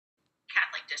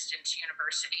Distance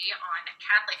University on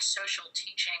Catholic social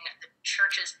teaching, the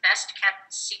Church's best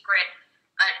kept secret.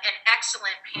 An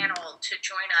excellent panel to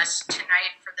join us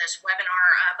tonight for this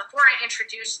webinar. Before I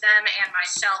introduce them and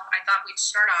myself, I thought we'd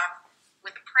start off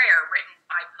with a prayer written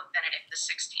by Pope Benedict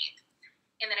XVI.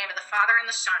 In the name of the Father, and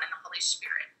the Son, and the Holy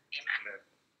Spirit. Amen.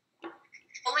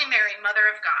 Holy Mary, Mother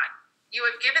of God, you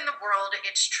have given the world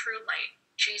its true light,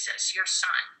 Jesus, your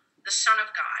Son, the Son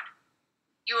of God.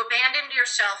 You abandoned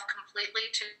yourself completely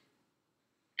to,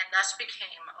 and thus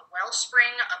became a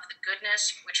wellspring of the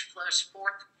goodness which flows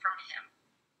forth from him.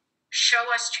 Show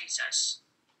us Jesus.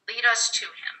 Lead us to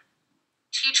him.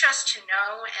 Teach us to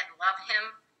know and love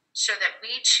him so that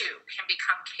we too can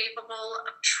become capable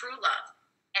of true love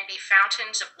and be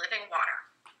fountains of living water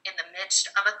in the midst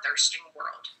of a thirsting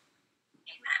world.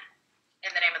 Amen.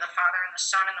 In the name of the Father, and the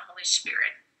Son, and the Holy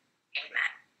Spirit.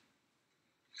 Amen.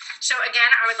 So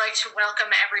again, I would like to welcome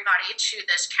everybody to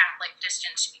this Catholic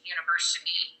Distance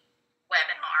University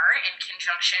webinar in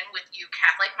conjunction with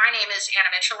uCatholic. My name is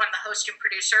Anna Mitchell. I'm the host and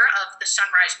producer of the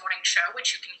Sunrise Morning Show,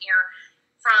 which you can hear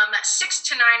from 6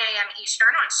 to 9 a.m.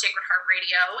 Eastern on Sacred Heart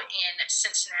Radio in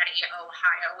Cincinnati,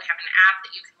 Ohio. We have an app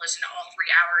that you can listen to all 3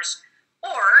 hours,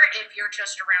 or if you're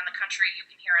just around the country, you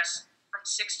can hear us from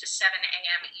 6 to 7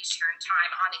 a.m. Eastern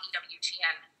Time on the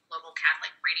EWTN Global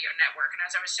Catholic Radio Network. And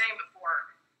as I was saying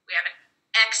before, we have an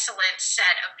excellent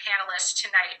set of panelists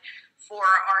tonight for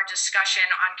our discussion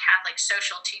on Catholic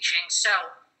social teaching. So,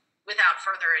 without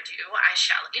further ado, I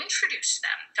shall introduce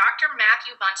them. Dr.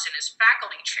 Matthew Bunson is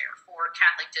faculty chair for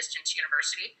Catholic Distance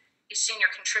University. He's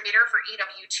senior contributor for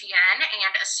EWTN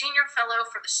and a senior fellow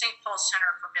for the St. Paul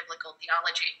Center for Biblical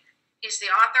Theology. He's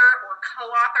the author or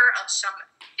co-author of some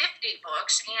 50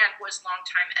 books and was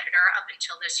longtime editor up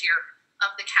until this year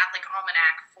of the Catholic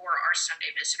Almanac for our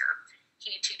Sunday Visitor.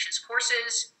 He teaches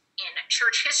courses in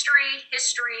church history,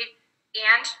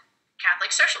 and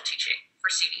Catholic social teaching for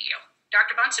CDU.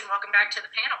 Dr. Bunson, welcome back to the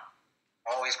panel.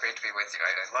 Always great to be with you.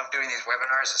 I love doing these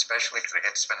webinars, especially because I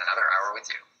get to spend another hour with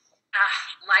you.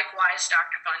 Likewise,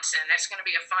 Dr. Bunson. It's going to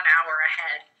be a fun hour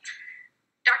ahead.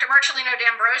 Dr. Marcellino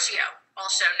D'Ambrosio,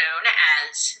 also known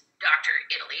as Dr.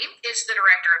 Italy, is the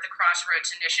director of the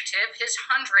Crossroads Initiative. His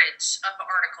hundreds of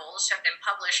articles have been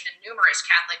published in numerous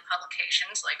Catholic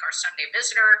publications like our Sunday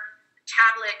Visitor,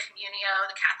 Tablet, Communio,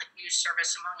 the Catholic News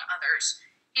Service, among others.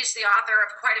 He's the author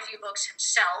of quite a few books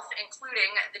himself,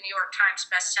 including the New York Times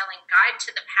bestselling Guide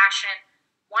to the Passion,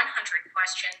 100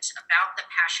 Questions About the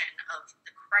Passion of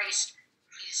the Christ.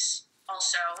 He's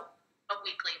also a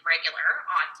weekly regular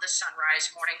on the Sunrise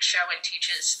Morning Show and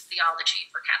teaches theology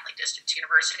for Catholic Distance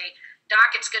University.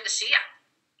 Doc, it's good to see you.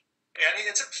 Annie,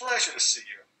 it's a pleasure to see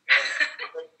you.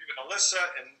 And Alyssa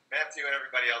and Matthew and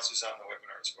everybody else who's on the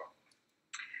webinar as well.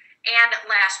 And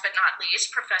last but not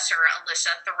least, Professor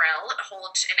Alyssa Thorell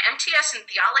holds an MTS in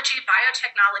Theology,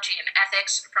 Biotechnology, and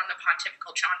Ethics from the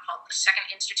Pontifical John Paul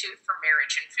II Institute for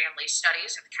Marriage and Family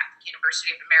Studies at the Catholic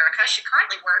University of America. She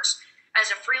currently works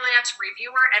as a freelance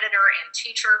reviewer, editor, and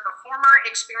teacher. Her former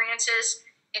experiences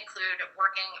include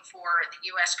working for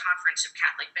the U.S. Conference of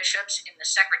Catholic Bishops in the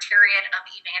Secretariat of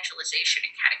Evangelization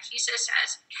and Catechesis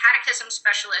as catechism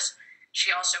specialist.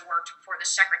 She also worked for the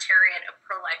Secretariat of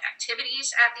Pro-Life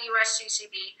Activities at the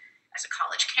USCCB as a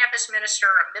college campus minister,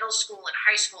 a middle school and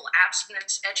high school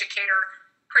abstinence educator.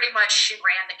 Pretty much she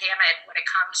ran the gamut when it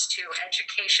comes to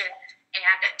education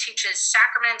and teaches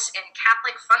sacraments and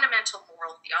Catholic fundamental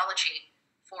moral theology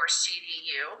for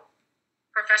CDU.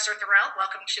 Professor Thorell,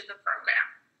 welcome to the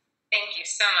program. Thank you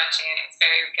so much, Annie. It's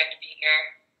very good to be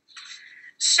here.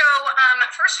 So,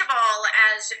 first of all,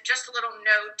 as just a little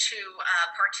note to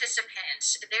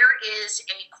participants, there is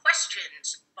a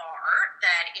questions bar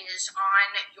that is on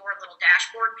your little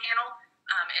dashboard panel.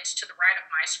 It's to the right of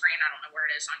my screen. I don't know where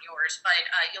it is on yours, but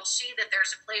you'll see that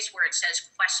there's a place where it says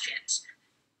questions.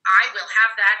 I will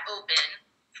have that open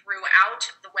throughout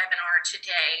the webinar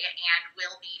today and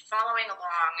will be following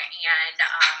along, and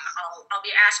I'll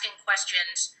be asking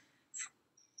questions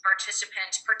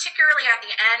participants, particularly at the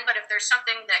end, but if there's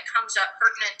something that comes up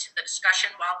pertinent to the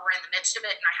discussion while we're in the midst of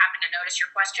it and I happen to notice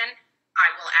your question, I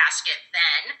will ask it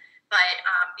then. But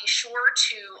be sure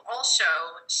to also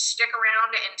stick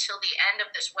around until the end of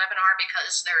this webinar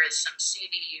because there is some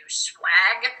CDU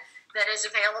swag that is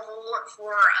available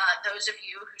for those of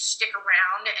you who stick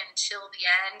around until the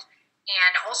end,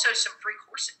 and also some free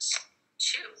courses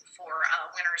too for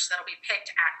winners that'll be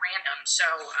picked at random. So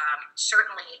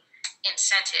certainly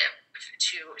incentive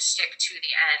to stick to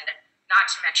the end, not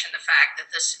to mention the fact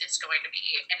that this is going to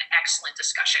be an excellent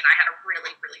discussion. I had a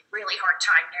really hard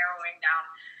time narrowing down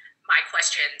my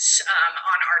questions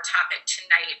on our topic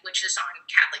tonight, which is on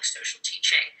Catholic social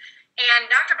teaching.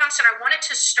 And Dr. Bunson, I wanted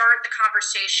to start the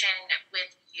conversation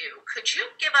with you. Could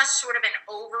you give us sort of an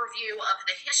overview of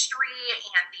the history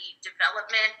and the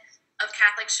development of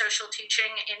Catholic social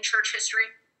teaching in church history?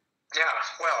 Yeah,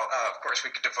 well, of course,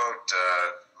 we could devote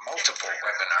multiple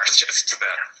webinars just to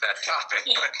that topic,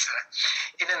 but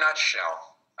in a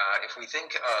nutshell, if we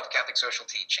think of Catholic social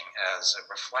teaching as a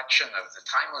reflection of the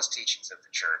timeless teachings of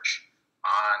the Church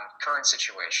on current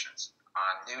situations,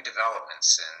 on new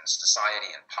developments in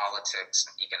society and politics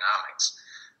and economics,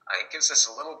 it gives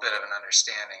us a little bit of an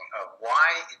understanding of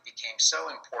why it became so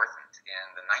important in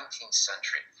the 19th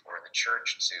century for the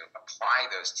Church to apply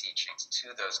those teachings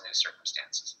to those new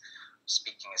circumstances,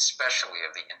 speaking especially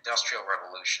of the Industrial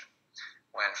Revolution,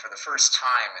 when for the first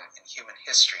time in human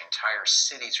history, entire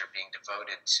cities were being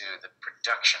devoted to the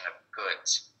production of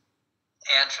goods.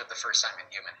 And for the first time in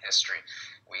human history,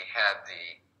 we had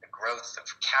the growth of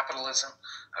capitalism,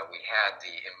 we had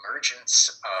the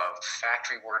emergence of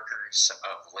factory workers,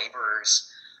 of laborers.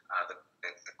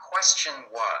 The question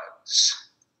was,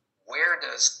 where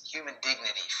does human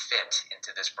dignity fit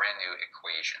into this brand new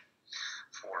equation?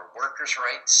 For workers'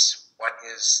 rights, what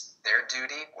is their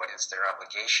duty? What is their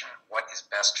obligation? What is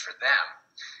best for them?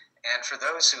 And for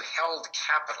those who held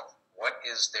capital, what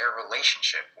is their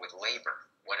relationship with labor?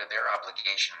 What are their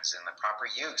obligations in the proper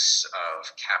use of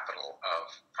capital, of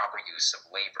proper use of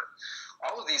labor?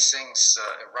 All of these things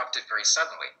erupted very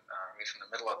suddenly, right from the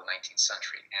middle of the 19th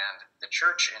century. And the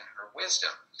Church, in her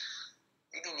wisdom,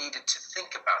 really needed to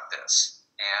think about this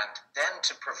and then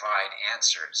to provide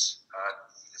answers.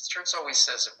 The Church always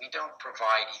says that we don't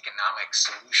provide economic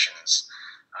solutions.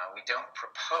 We don't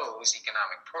propose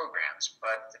economic programs,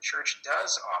 but the Church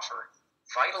does offer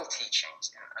vital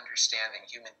teachings in understanding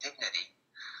human dignity,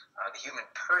 the human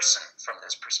person from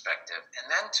this perspective, and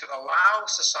then to allow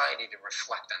society to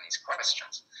reflect on these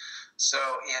questions. So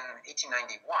in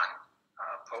 1891,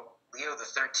 Pope Leo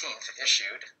XIII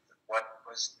issued what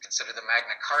was considered the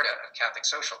Magna Carta of Catholic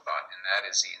social thought, and that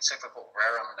is the encyclical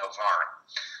Rerum Novarum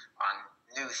on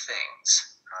new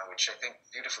things, which I think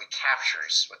beautifully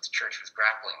captures what the Church was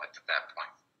grappling with at that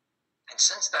point. And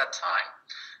since that time,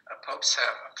 popes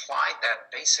have applied that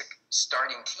basic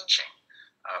starting teaching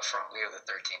from Leo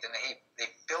XIII, and they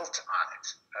built on it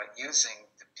using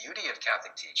the beauty of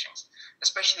Catholic teachings,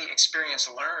 especially the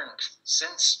experience learned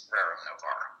since Rerum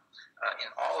Novarum,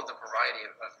 in all of the variety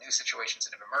of new situations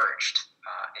that have emerged.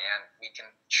 And we can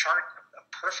chart a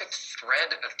perfect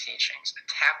thread of teachings, a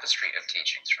tapestry of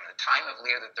teachings from the time of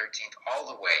Leo XIII all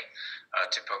the way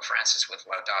to Pope Francis with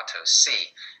Laudato Si,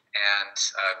 and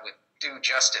with due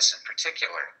justice in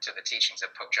particular to the teachings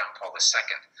of Pope John Paul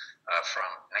II from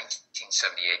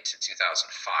 1978 to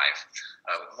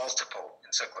 2005, with multiple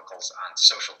encyclicals on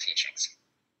social teachings.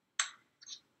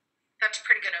 That's a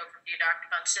pretty good overview, Dr.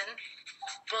 Bunson.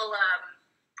 Well,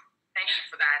 thank you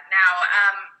for that. Now,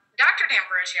 Dr.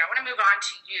 D'Ambrosio, I want to move on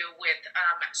to you with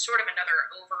sort of another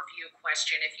overview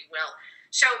question, if you will.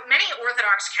 So many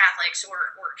Orthodox Catholics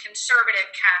or conservative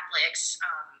Catholics,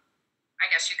 I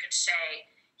guess you could say,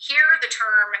 hear the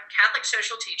term Catholic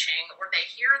social teaching, or they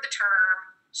hear the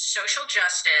term social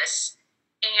justice,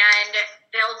 and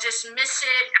they'll dismiss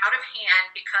it out of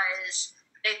hand because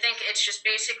they think it's just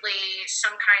basically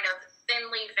some kind of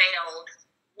thinly veiled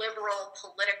liberal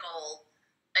political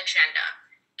agenda.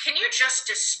 Can you just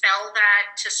dispel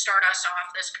that to start us off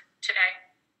today?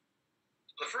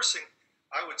 The first thing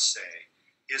I would say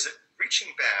is that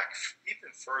reaching back even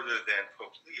further than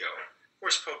Pope Leo, of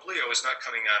course, Pope Leo is not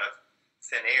coming out of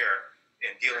thin air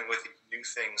and dealing with new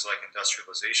things like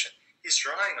industrialization. He's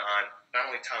drawing on not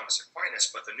only Thomas Aquinas,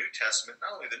 but the New Testament,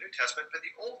 not only the New Testament, but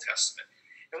the Old Testament.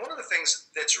 And one of the things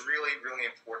that's really, really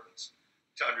important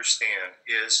to understand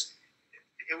is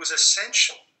it was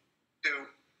essential to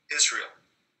Israel.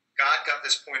 God got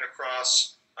this point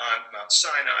across on Mount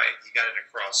Sinai. He got it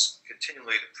across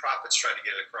continually. The prophets tried to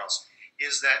get it across,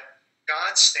 is that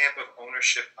God's stamp of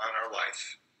ownership on our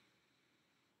life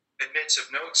admits of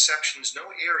no exceptions,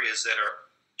 no areas that are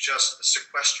just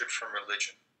sequestered from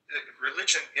religion.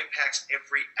 Religion impacts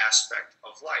every aspect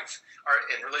of life.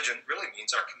 And religion really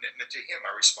means our commitment to Him,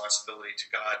 our responsibility to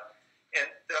God. And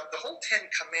the whole 10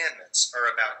 Commandments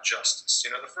are about justice.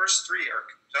 You know, the first 3 are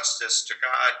justice to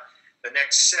God. The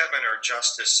next 7 are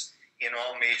justice in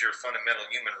all major fundamental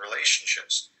human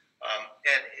relationships.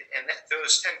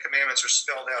 Those 10 Commandments are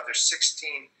spelled out. There's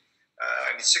 613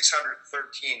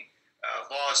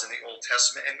 laws in the Old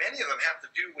Testament, and many of them have to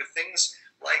do with things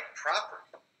like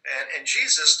property. And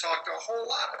Jesus talked a whole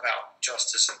lot about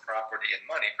justice and property and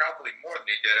money, probably more than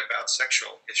he did about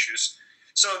sexual issues.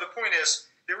 So the point is,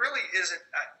 there really isn't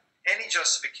any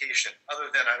justification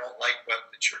other than I don't like what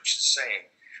the church is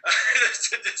saying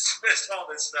to dismiss all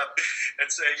this stuff and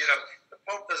say, the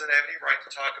Pope doesn't have any right to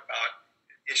talk about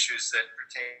issues that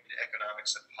pertain to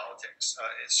economics and politics.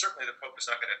 Certainly the Pope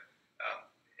is not going to,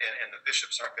 and the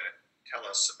bishops aren't going to tell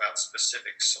us about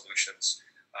specific solutions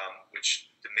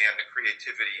which demand the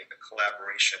creativity and the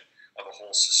collaboration of a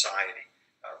whole society,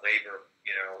 labor,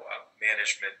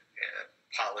 management,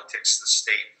 politics, the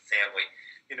state, the family.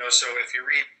 So if you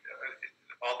read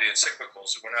all the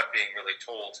encyclicals, we're not being really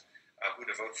told who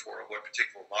to vote for or what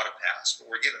particular law to pass, but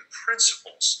we're given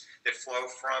principles that flow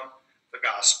from the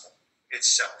gospel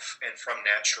itself and from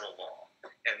natural law,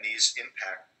 and these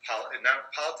impact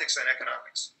politics and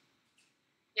economics.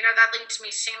 That leads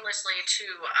me seamlessly to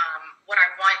what I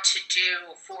want to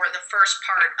do for the first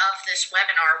part of this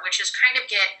webinar, which is kind of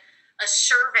get a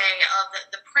survey of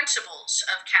the principles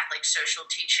of Catholic social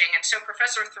teaching. And so,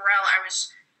 Professor Thorell,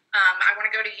 I want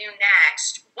to go to you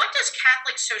next. What does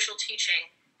Catholic social teaching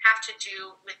have to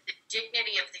do with the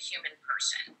dignity of the human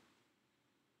person?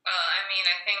 Well, I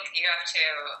think you have to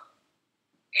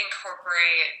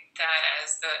incorporate that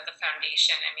as the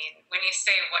foundation. When you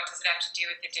say what does it have to do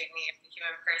with the dignity of the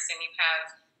human person, you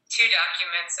have two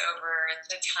documents over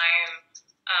the time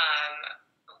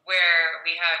where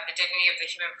we have the dignity of the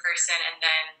human person, and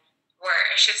then, or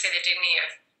I should say the dignity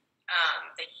of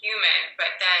the human,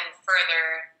 but then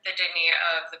further the dignity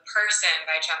of the person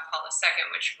by John Paul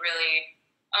II, which really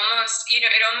almost,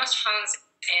 it almost hones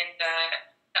in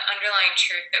the underlying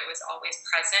truth that was always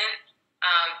present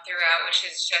throughout, which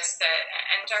is just that,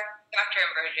 and Dr.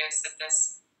 Ambrogio said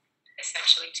this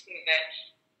essentially too, that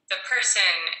the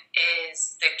person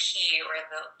is the key or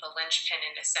the linchpin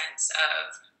in a sense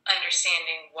of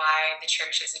understanding why the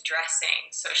church is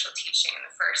addressing social teaching in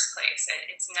the first place.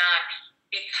 It's not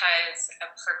because a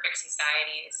perfect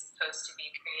society is supposed to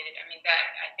be created. That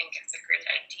I think is a great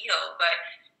ideal, but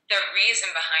the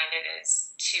reason behind it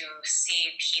is to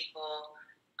see people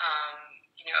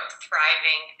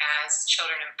thriving as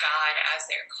children of God as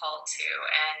they're called to.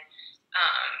 And,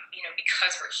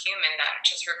 because we're human, that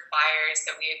just requires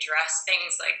that we address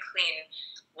things like clean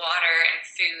water and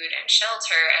food and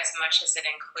shelter as much as it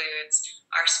includes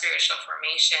our spiritual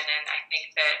formation. And I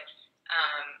think that,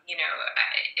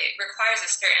 it requires a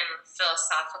certain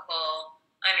philosophical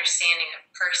understanding of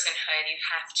personhood. You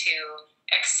have to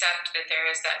accept that there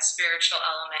is that spiritual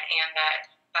element and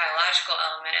that biological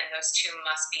element, and those two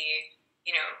must be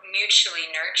mutually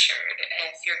nurtured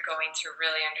if you're going to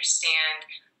really understand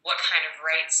what kind of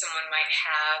rights someone might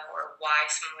have, or why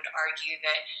someone would argue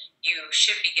that you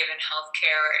should be given health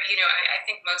care. I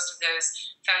think most of those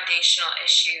foundational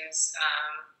issues,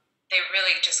 they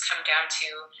really just come down to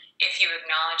if you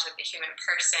acknowledge that the human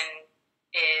person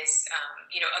is,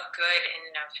 a good in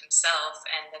and of himself,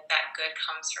 and that good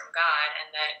comes from God, and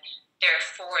that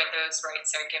therefore those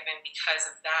rights are given because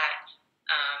of that.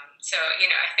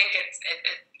 I think it's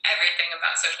everything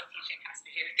about social teaching has to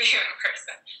do with the human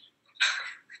person.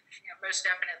 Yeah, most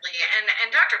definitely. And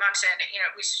Dr. Bunsen,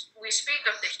 we speak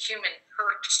of the human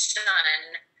person,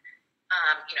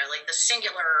 like the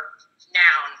singular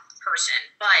noun person,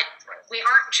 but we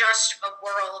aren't just a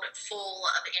world full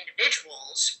of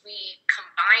individuals. We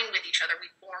combine with each other.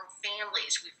 We form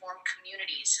families. We form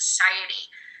communities, society.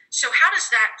 So how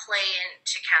does that play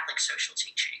into Catholic social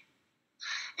teaching?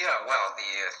 Yeah, well,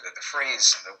 the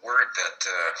phrase and the word that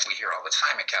we hear all the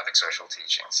time in Catholic social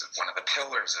teachings, one of the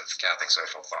pillars of Catholic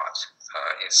social thought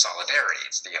is solidarity.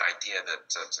 It's the idea that,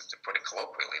 to put it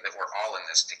colloquially, that we're all in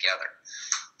this together,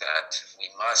 that we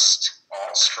must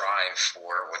all strive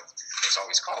for what is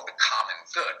always called the common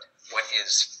good, what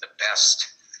is the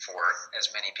best for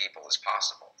as many people as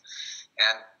possible.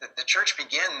 And the church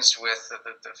begins with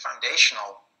the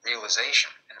foundational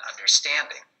realization and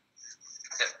understanding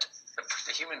that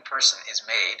the human person is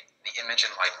made in the image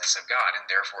and likeness of God, and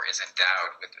therefore is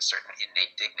endowed with a certain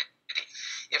innate dignity.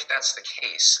 If that's the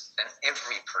case, then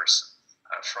every person,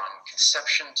 from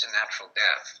conception to natural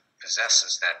death,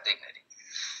 possesses that dignity.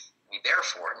 We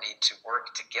therefore need to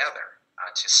work together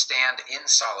to stand in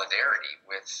solidarity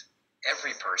with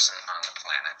every person on the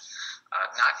planet,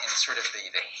 not in sort of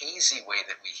the hazy way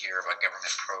that we hear about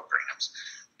government programs,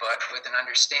 but with an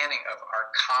understanding of our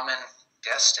common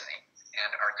destiny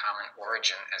and our common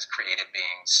origin as created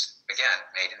beings, again,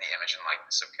 made in the image and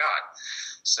likeness of God.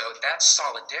 So that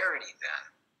solidarity then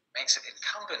makes it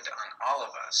incumbent on all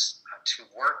of us to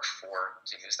work for,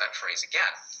 to use that phrase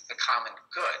again, the common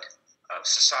good of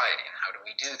society. And how do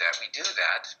we do that? We do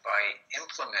that by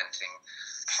implementing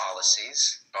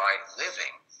policies, by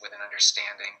living with an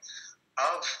understanding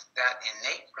of that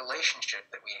innate relationship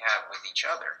that we have with each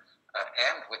other,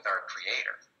 and with our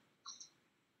Creator.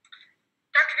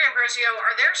 Dr. D'Ambrosio,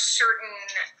 are there certain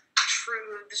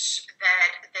truths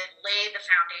that lay the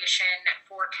foundation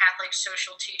for Catholic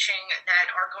social teaching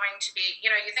that are going to be,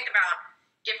 you think about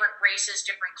different races,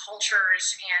 different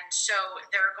cultures, and so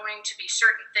there are going to be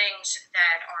certain things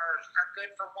that are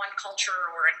good for one culture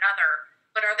or another,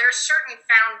 but are there certain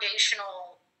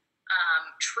foundational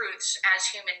truths as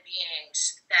human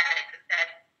beings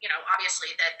that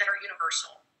obviously that are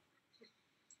universal?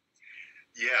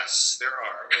 Yes, there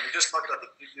are. And we just talked about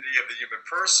the dignity of the human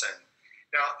person.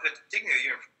 Now, the dignity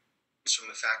of the human person comes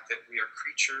from the fact that we are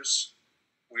creatures.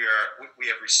 We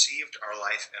have received our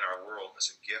life and our world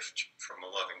as a gift from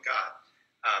a loving God.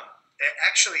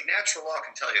 Actually, natural law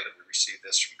can tell you that we received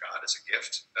this from God as a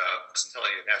gift. It doesn't tell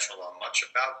you natural law much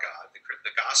about God.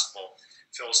 The gospel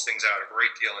fills things out a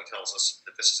great deal and tells us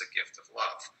that this is a gift of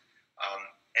love.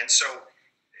 And so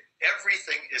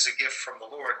everything is a gift from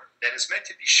the Lord that is meant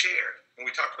to be shared. And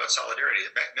we talked about solidarity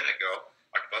a minute ago,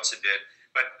 Dr. Butson did,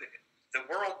 but the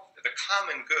world, the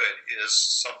common good is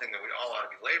something that we all ought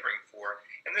to be laboring for,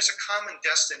 and there's a common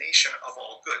destination of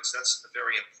all goods. That's a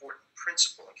very important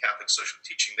principle in Catholic social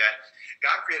teaching, that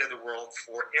God created the world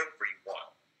for everyone.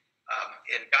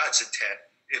 In God's intent,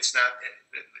 it's not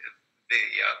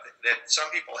that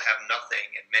some people have nothing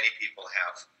and many people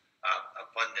have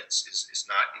abundance is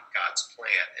not in God's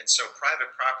plan. And so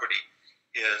private property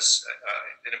is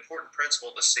an important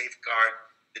principle to safeguard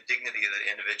the dignity of the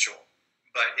individual,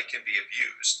 but it can be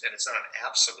abused, and it's not an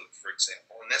absolute, for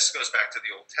example. And this goes back to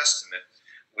the Old Testament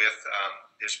with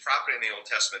there's property in the Old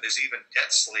Testament. There's even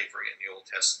debt slavery in the Old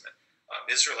Testament.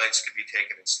 Israelites could be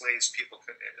taken as slaves. People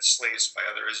could slaves by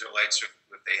other Israelites if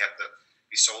they have to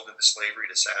be sold into slavery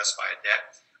to satisfy a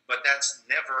debt. But that's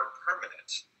never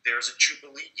permanent. There's a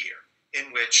Jubilee year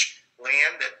in which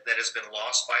land that has been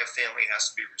lost by a family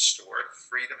has to be restored.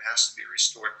 Freedom has to be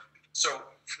restored. So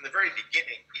from the very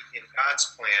beginning, in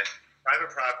God's plan,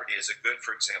 private property is a good,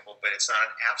 for example, but it's not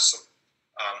an absolute.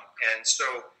 And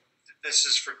so this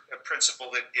is a principle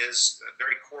that is a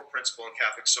very core principle in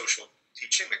Catholic social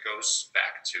teaching that goes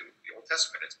back to the Old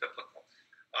Testament. It's biblical.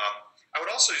 I would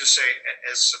also just say,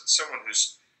 as someone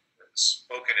who's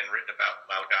spoken and written about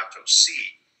Laudato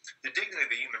Si, the dignity of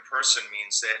the human person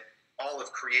means that all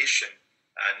of creation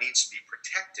needs to be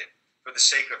protected for the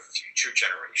sake of future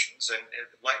generations. And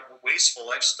wasteful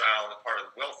lifestyle on the part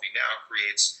of the wealthy now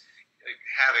creates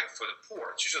havoc for the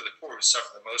poor. It's usually the poor who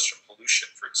suffer the most from pollution,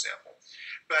 for example.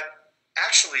 But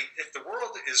actually, if the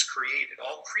world is created,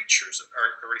 all creatures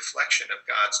are a reflection of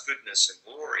God's goodness and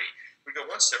glory. We go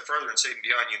one step further and say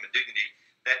beyond human dignity,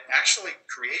 that actually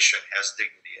creation has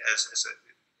dignity.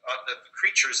 The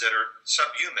creatures that are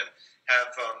subhuman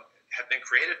have been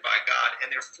created by God, and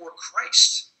they're for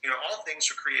Christ. All things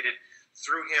were created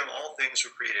through him. All things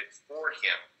were created for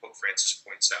him, Pope Francis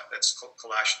points out. That's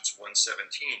Colossians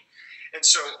 1:17. And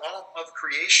so all of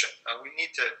creation, we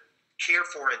need to care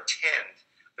for and tend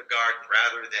the garden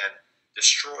rather than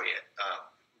destroy it.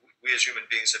 We as human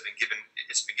beings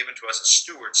it's been given to us as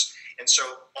stewards. And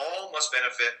so all must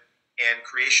benefit, and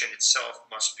creation itself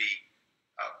must be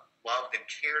loved and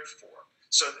cared for.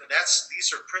 So these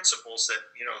are principles that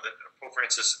that Pope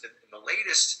Francis in the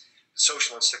latest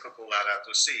social encyclical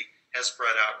Laudato Si has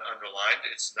brought out and underlined.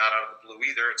 It's not out of the blue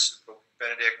either. It's Pope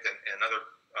Benedict and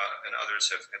others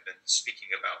have been speaking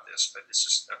about this, but it's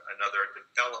just another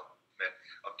development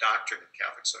of doctrine in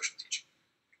Catholic social teaching.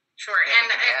 Sure, and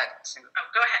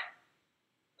go ahead.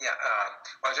 Yeah,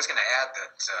 well, I was just going to add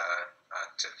that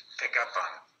to pick up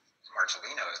on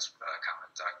Marcellino's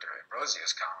comment, Dr.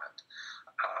 Ambrosio's comment,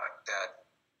 that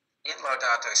in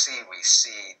Laudato Si we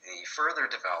see the further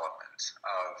development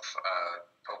of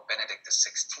Pope Benedict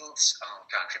XVI's own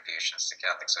contributions to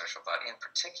Catholic social thought, in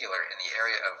particular in the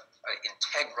area of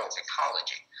integral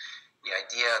ecology. The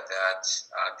idea that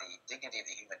the dignity of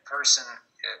the human person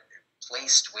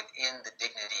placed within the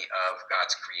dignity of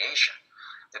God's creation,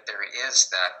 that there is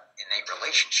that innate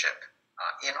relationship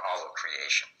in all of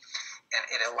creation. And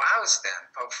it allows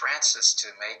then Pope Francis to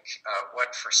make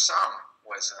what for some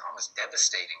was an almost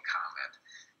devastating comment,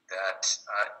 that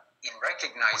in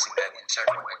recognizing that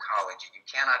integral ecology, you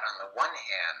cannot on the one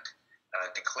hand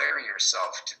declare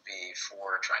yourself to be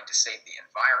for trying to save the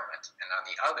environment, and on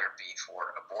the other be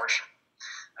for abortion.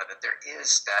 That there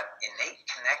is that innate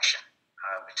connection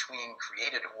between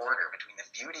created order, between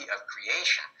the beauty of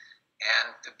creation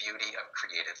and the beauty of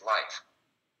created life.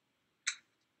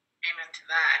 Amen to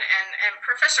that. And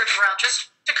Professor Burrell, just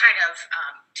to kind of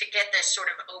to get this sort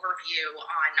of overview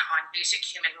on basic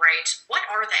human rights, what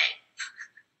are they?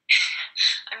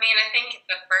 I mean, I think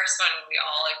the first one we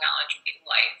all acknowledge would be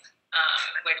life.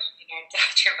 which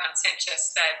Dr. Bunsen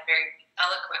just said very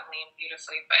eloquently and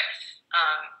beautifully, but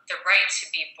the right to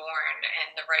be born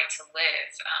and the right to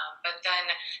live. But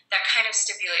then that kind of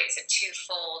stipulates a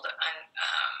twofold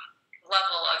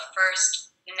level of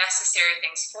first necessary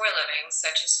things for living,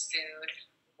 such as food,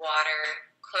 water,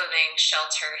 clothing,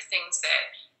 shelter, things that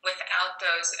without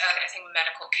those, I think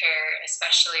medical care,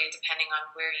 especially depending on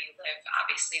where you live,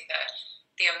 obviously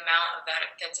the amount of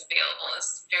that that's available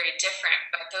is very different,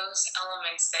 but those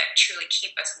elements that truly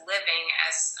keep us living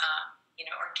as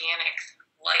organic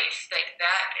life, like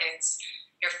that is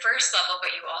your first level.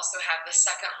 But you also have the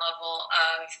second level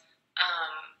of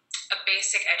a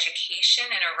basic education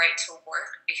and a right to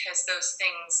work, because those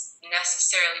things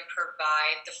necessarily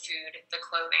provide the food, the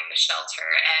clothing, the shelter,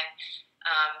 and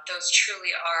those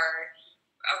truly are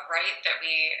a right that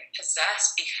we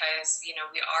possess, because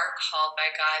we are called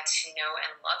by God to know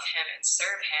and love Him and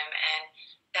serve Him, and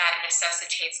that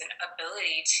necessitates an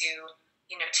ability to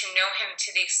know Him to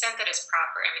the extent that is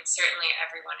proper. I mean, certainly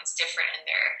everyone is different in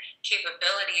their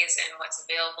capabilities and what's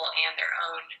available and their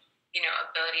own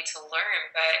ability to learn,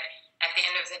 but at the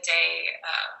end of the day,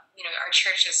 our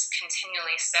church has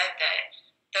continually said that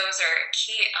those are a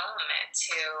key element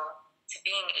to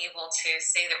being able to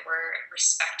say that we're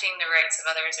respecting the rights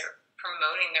of others or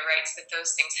promoting the rights, that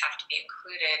those things have to be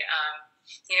included.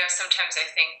 Sometimes I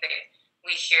think that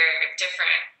we hear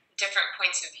different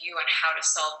points of view on how to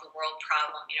solve the world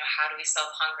problem. How do we solve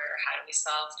hunger? How do we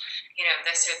solve,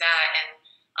 this or that? And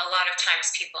a lot of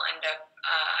times people end up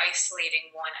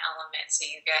isolating one element. So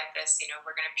you get this,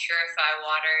 we're going to purify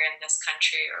water in this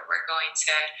country, or we're going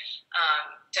to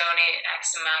donate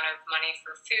X amount of money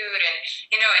for food. And,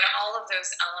 and all of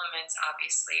those elements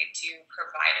obviously do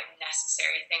provide a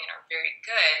necessary thing and are very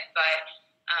good. But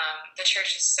the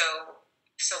church is so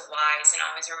wise and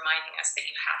always reminding us that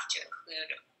you have to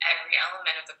include every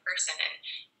element of the person. And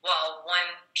while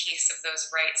one piece of those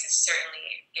rights is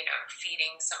certainly,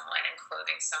 feeding someone and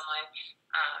clothing someone,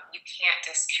 you can't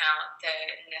discount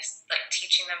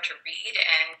teaching them to read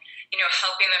and,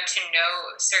 helping them to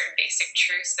know certain basic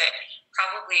truths that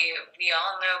probably we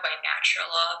all know by natural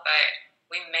law, but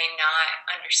we may not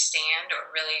understand or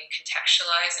really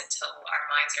contextualize until our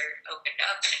minds are opened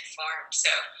up and informed. So,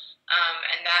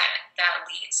 and that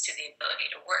leads to the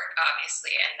ability to work,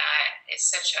 obviously, and that is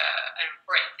such an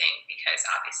important thing, because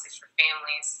obviously for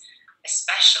families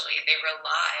especially, they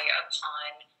rely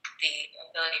upon the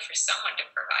ability for someone to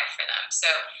provide for them. So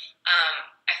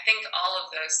I think all of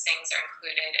those things are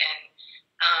included,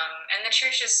 and the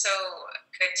church is so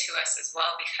good to us as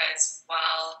well, because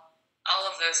while all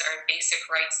of those are basic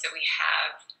rights that we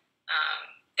have,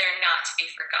 they're not to be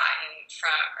forgotten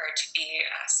from or to be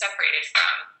separated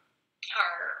from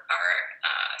our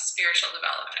spiritual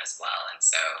development as well. And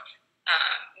so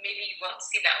maybe you won't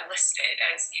see that listed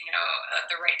as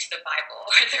the right to the Bible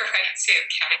or the right to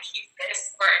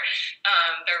catechesis or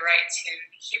the right to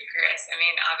the Eucharist. I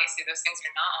mean, obviously those things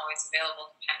are not always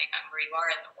available depending on where you are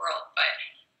in the world, but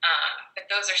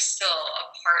those are still a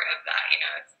part of that.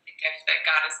 It's the gift that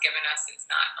God has given us is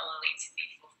not only to be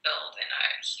fulfilled in a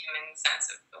human sense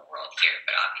of the world here,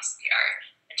 but obviously our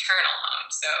eternal home.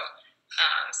 So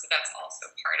that's also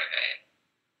part of it.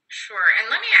 Sure. And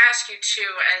let me ask you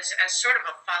too, as sort of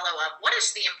a follow-up, what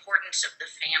is the importance of the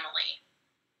family?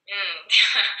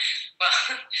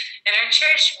 Well, in our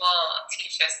church will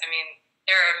teach us, I mean,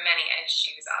 there are many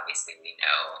issues, obviously, we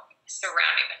know,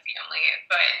 surrounding the family,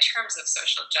 but in terms of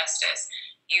social justice,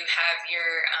 you have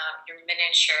your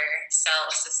miniature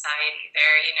cell society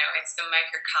there. It's the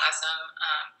microcosm,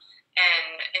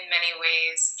 and in many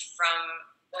ways,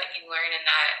 from what you learn in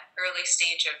that early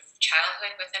stage of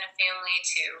childhood within a family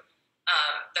to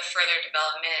the further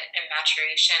development and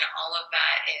maturation, all of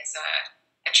that is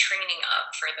a training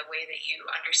up for the way that you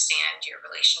understand your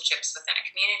relationships within a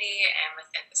community and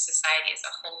within the society as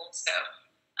a whole. So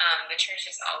the church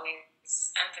has always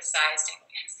emphasized and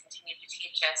has continued to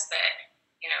teach us that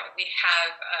we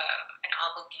have an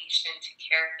obligation to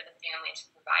care for the family, to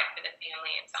provide for the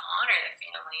family, and to honor the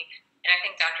family. And I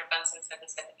think Dr. Bunsen said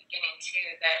this at the beginning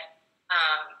too, that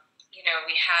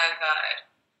we have that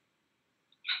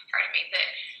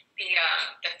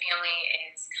the family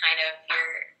is kind of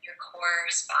your core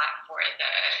spot for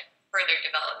the further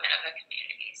development of the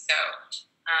community. So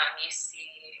you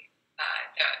see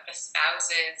the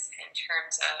spouses in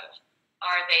terms of,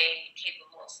 are they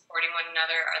capable of supporting one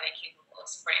another? Are they capable of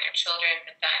supporting their children?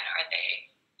 But then are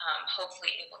they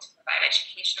hopefully able to provide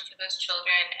education for those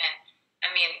children? And I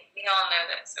mean, we all know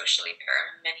that socially there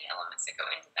are many elements that go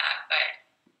into that, but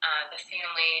the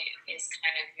family is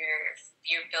kind of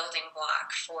your building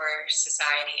block for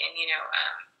society. And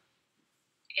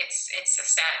it's a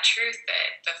sad truth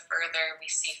that the further we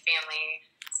see family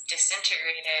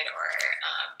disintegrated or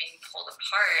being pulled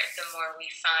apart, the more we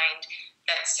find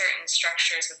that certain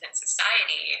structures within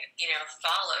society,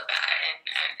 follow that.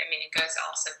 And I mean, it goes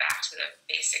also back to the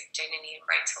basic dignity and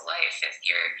right to life. If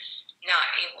you're not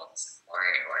able to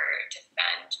support or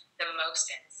defend the most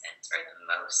innocent or the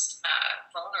most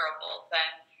vulnerable,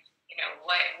 then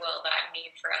what will that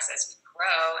mean for us as we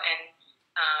grow? And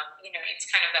it's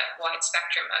kind of that wide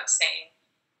spectrum of saying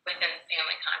within the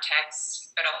family context,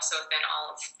 but also within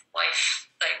all of life.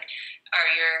 Like, are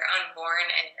your unborn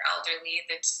and your elderly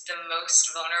that's the most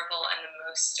vulnerable and the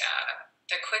most,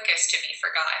 the quickest to be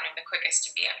forgotten and the quickest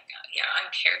to be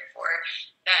uncared for,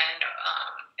 then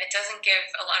it doesn't give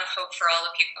a lot of hope for all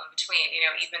the people in between.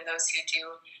 Even those who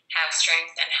do have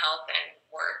strength and health and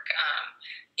work,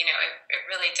 it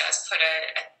really does put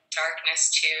a darkness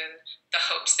to the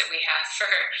hopes that we have for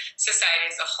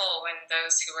society as a whole when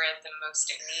those who are the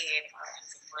most in need are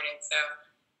unsupported. So,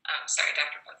 sorry,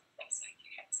 Dr. Buff, that's like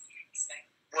you had something to say.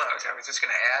 Well, I was just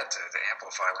going to add to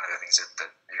amplify one of the things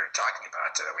that you're talking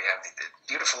about. We have the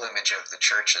beautiful image of the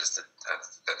church as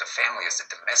the family as the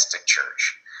domestic church.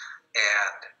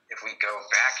 And if we go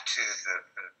back to the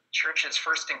church's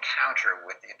first encounter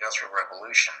with the Industrial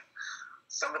Revolution,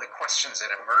 some of the questions that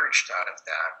emerged out of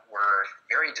that were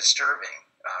very disturbing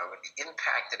with the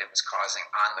impact that it was causing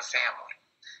on the family.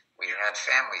 We had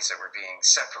families that were being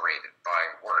separated by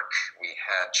work. We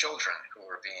had children who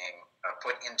were being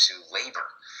put into labor,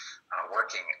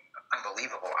 working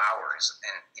unbelievable hours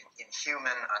and in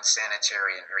inhuman,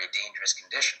 unsanitary, and very dangerous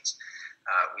conditions.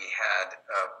 We had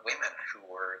women who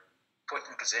were put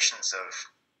in positions of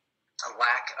a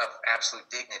lack of absolute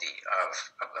dignity, of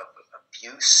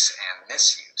abuse and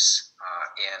misuse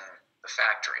in the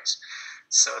factories.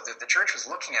 So the church was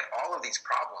looking at all of these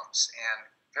problems and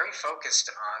very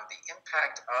focused on the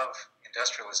impact of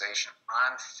industrialization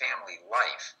on family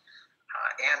life,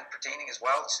 and pertaining as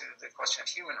well to the question of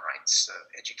human rights,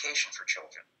 education for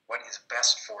children, what is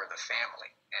best for the family.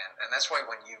 And that's why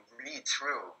when you read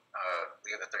through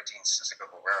Leo XIII's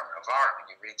encyclical Rerum Novarum,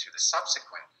 and you read through the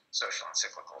subsequent social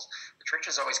encyclicals, the church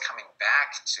is always coming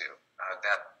back to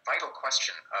that vital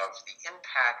question of the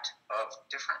impact of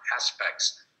different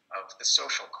aspects of the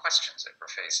social questions that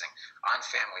we're facing on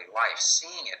family life,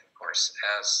 seeing it, of course,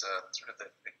 as sort of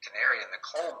the canary in the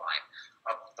coal mine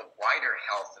of the wider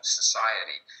health of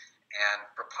society, and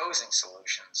proposing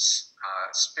solutions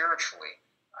spiritually,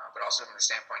 but also from the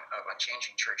standpoint of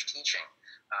unchanging church teaching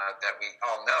that we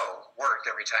all know work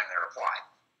every time they're applied.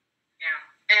 Yeah.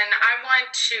 And I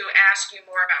want to ask you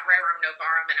more about Rerum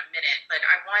Novarum in a minute, but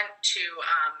I want to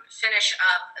finish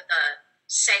up the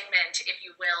segment, if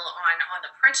you will, on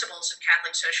the principles of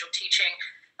Catholic social teaching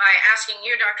by asking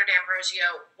you, Dr.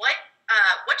 D'Ambrosio,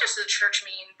 what does the church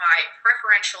mean by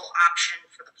preferential option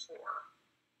for the poor?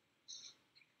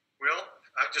 Well,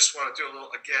 I just want to do a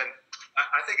little, again,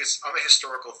 I think I'm a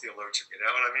historical theologian, you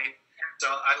know what I mean? Yeah.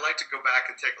 So I'd like to go back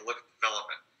and take a look at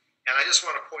development. And I just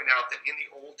want to point out that in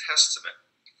the Old Testament,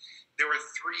 there were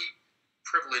three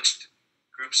privileged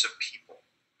groups of people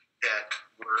that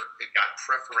got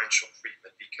preferential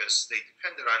treatment because they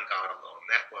depended on God alone.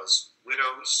 That was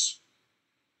widows,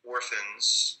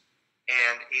 orphans,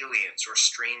 and aliens or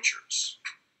strangers.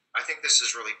 I think this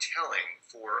is really telling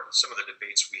for some of the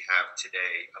debates we have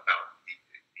today about the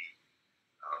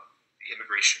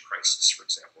immigration crisis, for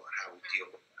example, and how we deal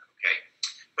with that, okay?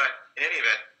 But in any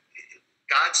event,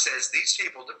 God says these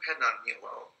people depend on me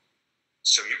alone,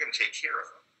 so you're going to take care of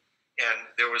them. And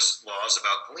there was laws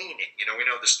about gleaning. You know, we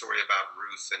know the story about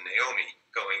Ruth and Naomi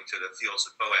going to the fields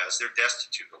of Boaz. They're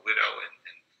destitute, a widow and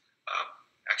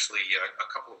actually a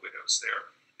couple of widows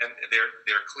there. And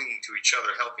they're clinging to each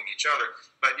other, helping each other.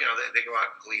 But, you know, they go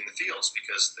out and glean the fields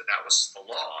because that was the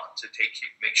law to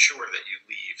make sure that you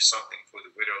leave something for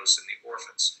the widows and the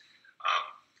orphans.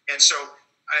 And so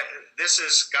this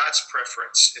is God's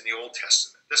preference in the Old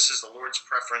Testament. This is the Lord's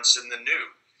preference in the New,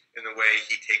 in the way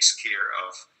he takes care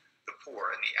of the poor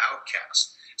and the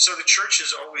outcast. So the church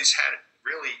has always had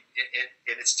really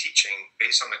in its teaching,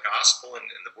 based on the gospel and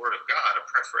the word of God, a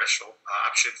preferential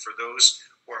option for those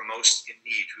who are most in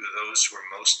need, who are those who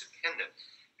are most dependent.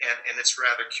 And it's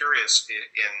rather curious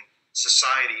in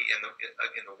society,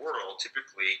 in the world,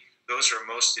 typically those who are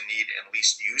most in need and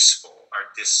least useful are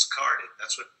discarded.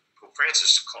 That's what Pope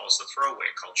Francis calls the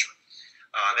throwaway culture.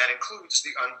 That includes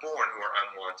the unborn who are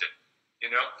unwanted. You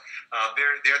know,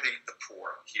 they're the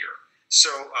poor here. So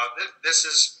this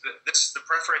is the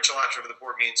preferential option for the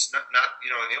poor means not you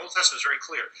know, in the Old Testament is very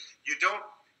clear. You don't,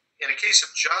 in a case of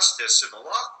justice in the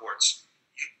law courts,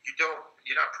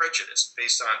 you're not prejudiced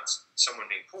based on someone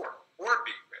being poor. poor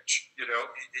being rich.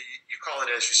 You call it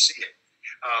as you see it.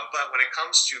 But when it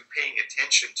comes to paying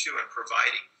attention to and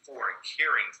providing for and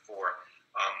caring for,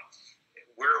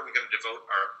 where are we going to devote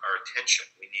our attention?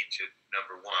 We need to,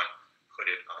 number one,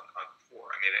 put it on poor.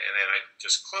 I mean, and then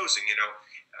just closing,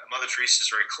 Mother Teresa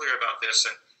is very clear about this.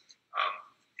 And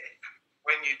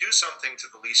when you do something to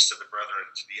the least of the brethren,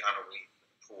 to the unaware,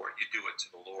 the poor, you do it to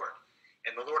the Lord.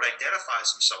 And the Lord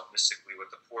identifies himself mystically with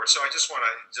the poor. So I just want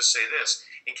to say this.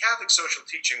 In Catholic social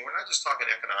teaching, we're not just talking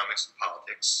economics and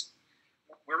politics.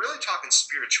 We're really talking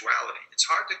spirituality. It's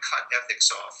hard to cut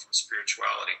ethics off from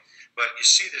spirituality. But you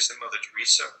see this in Mother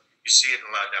Teresa. You see it in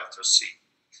Laudato Si.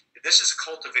 This is a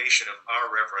cultivation of our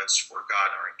reverence for God,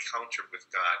 our encounter with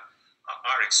God,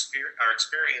 our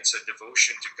experience of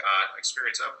devotion to God,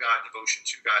 experience of God, devotion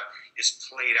to God, is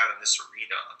played out in this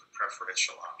arena of the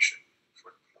preferential option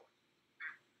for the poor.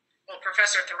 Well,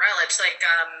 Professor Thorell, it's like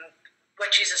what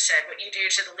Jesus said, what you do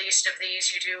to the least of these,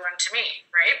 you do unto me,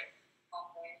 right?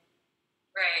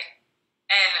 Right.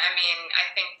 And I mean,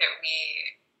 I think that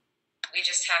we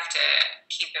just have to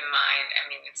keep in mind, I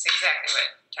mean, it's exactly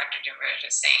what Dr. Dimberg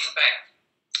is saying, but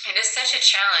it is such a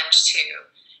challenge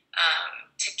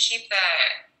to keep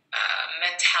that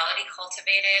mentality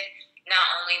cultivated, not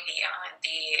only beyond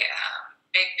the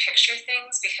big picture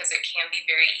things, because it can be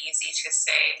very easy to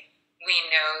say, we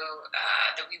know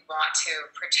that we want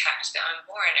to protect the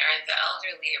unborn or the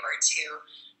elderly, or to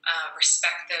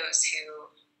respect those who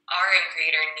are in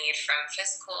greater need from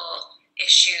physical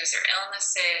issues or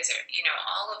illnesses, or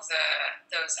all of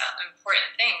those important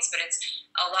things. But it's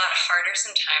a lot harder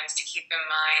sometimes to keep in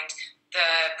mind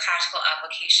the practical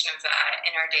application of that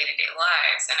in our day-to-day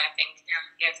lives. And I think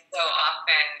so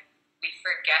often we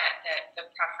forget that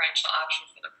the preferential option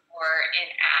for the poor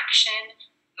in action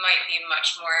might be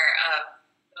much more of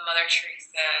Mother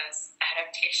Teresa's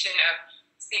adaptation of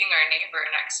seeing our neighbor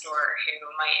next door who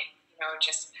might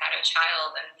just had a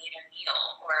child and need a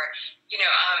meal, or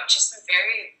just some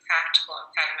very practical and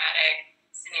pragmatic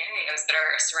scenarios that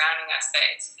are surrounding us that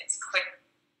it's quickly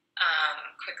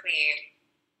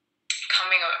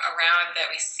coming around, that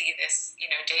we see this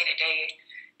day-to-day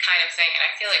kind of thing. And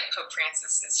I feel like Pope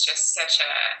Francis is just such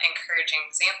an encouraging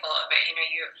example of it.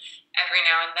 You every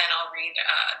now and then I'll read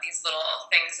these little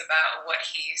things about what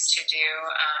he used to do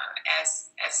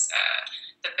as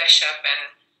the bishop,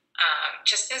 and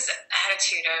just his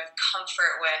attitude of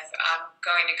comfort with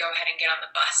going to go ahead and get on the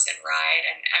bus and ride.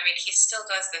 And I mean, he still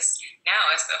does this now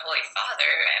as the Holy Father,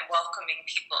 and welcoming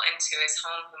people into his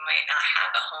home who might not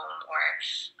have a home, or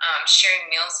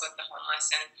sharing meals with the homeless.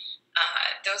 And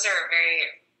those are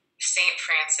very St.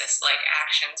 Francis-like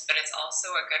actions, but it's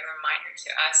also a good reminder to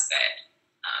us that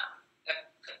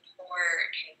the poor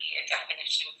can be a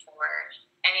definition for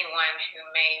anyone who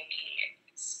may be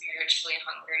spiritually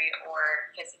hungry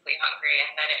or physically hungry,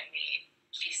 and that it may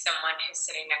be someone who's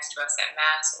sitting next to us at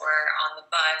Mass or on the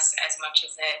bus, as much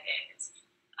as it is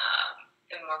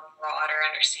the more broader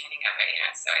understanding of it.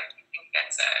 So I think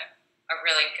that's a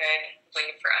really good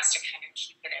way for us to kind of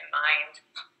keep it in mind.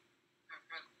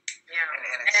 Yeah,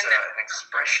 and it's an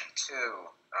expression too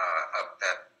of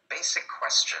that basic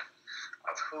question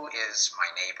of who is my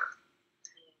neighbor.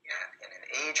 In an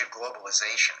age of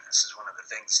globalization, this is one of the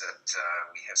things that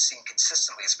we have seen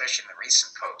consistently, especially in the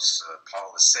recent popes,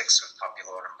 Paul VI with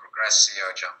Populorum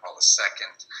Progressio, John Paul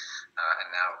II, and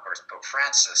now, of course, Pope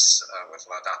Francis with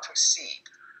Laudato Si,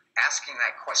 asking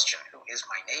that question, who is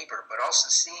my neighbor, but also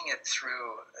seeing it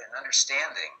through an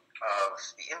understanding of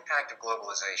the impact of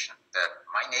globalization, that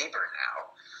my neighbor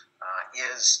now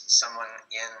is someone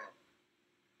in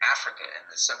Africa, in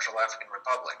the Central African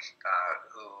Republic,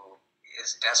 who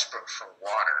is desperate for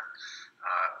water,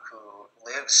 who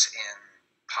lives in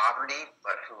poverty,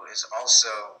 but who is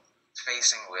also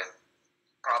facing with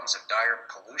problems of dire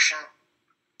pollution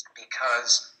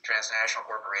because transnational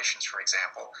corporations, for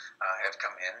example, have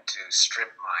come in to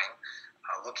strip mine,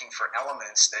 looking for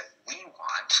elements that we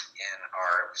want in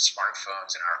our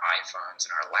smartphones and our iPhones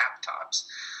and our laptops.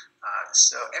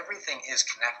 So everything is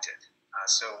connected.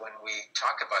 So when we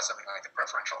talk about something like the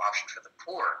preferential option for the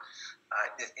poor,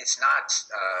 it's not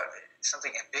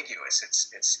something ambiguous.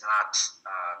 It's not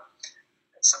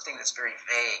something that's very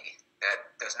vague,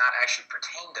 that does not actually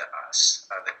pertain to us,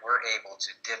 that we're able to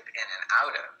dip in and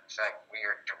out of. In fact, we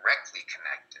are directly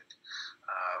connected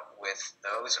with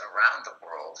those around the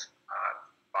world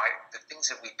by the things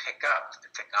that we pick up.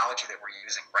 The technology that we're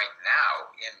using right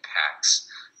now impacts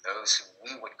those who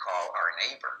we would call our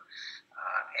neighbor.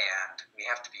 And we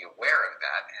have to be aware of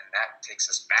that, and that takes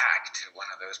us back to one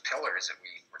of those pillars that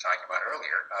we were talking about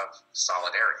earlier of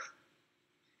solidarity.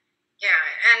 Yeah,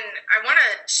 and I want to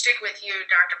stick with you,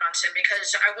 Dr. Bunsen,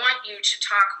 because I want you to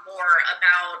talk more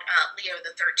about Leo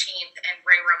the 13th and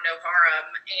Rerum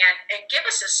Novarum and give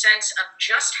us a sense of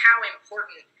just how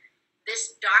important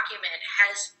this document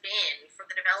has been for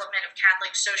the development of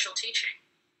Catholic social teaching.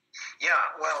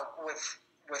 Yeah, well, with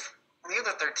Leo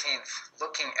the 13th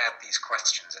looking at these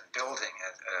questions and building,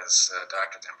 as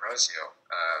Dr. D'Ambrosio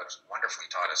wonderfully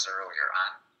taught us earlier,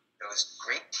 on those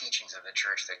great teachings of the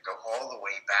Church that go all the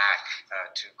way back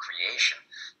to creation,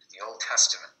 to the Old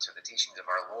Testament, to the teachings of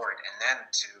our Lord, and then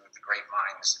to the great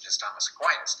minds such as Thomas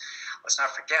Aquinas. Let's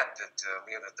not forget that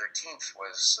Leo the 13th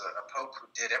was a pope who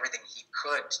did everything he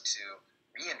could to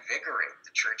reinvigorate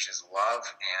the Church's love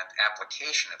and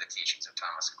application of the teachings of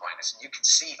Thomas Aquinas. And you can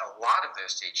see a lot of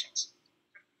those teachings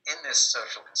in this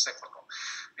social encyclical,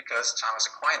 because Thomas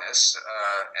Aquinas,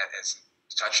 as he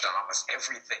touched on almost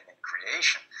everything in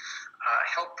creation,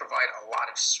 helped provide a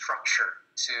lot of structure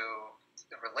to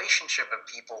the relationship of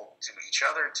people to each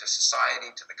other, to society,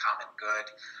 to the common good.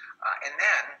 And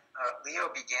then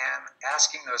Leo began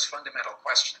asking those fundamental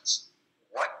questions.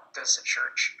 What does the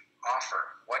Church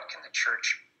offer? What can the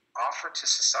Church offer to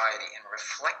society in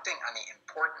reflecting on the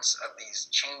importance of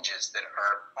these changes that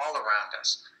are all around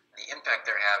us, the impact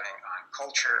they're having on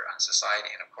culture, on society,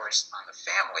 and of course on the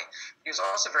family? He was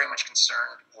also very much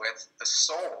concerned with the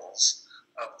souls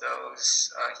of those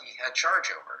he had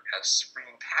charge over as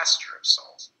supreme pastor of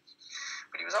souls.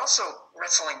 But he was also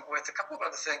wrestling with a couple of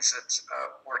other things that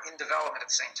were in development at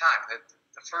the same time.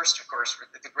 The first, of course, were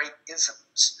the great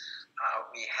isms.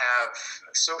 We have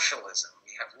socialism,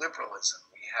 we have liberalism,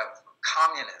 we have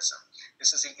communism.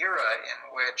 This is the era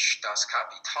in which Das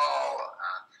Kapital,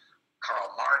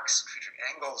 Karl Marx, Friedrich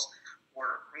Engels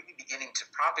were really beginning to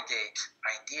propagate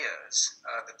ideas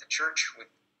that the Church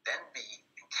would then be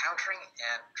encountering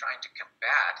and trying to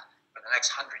combat for the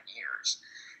next 100 years.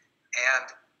 And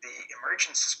the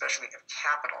emergence, especially of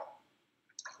capital,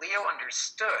 Leo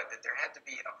understood that there had to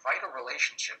be a vital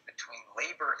relationship between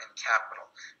labor and capital,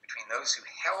 between those who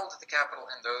held the capital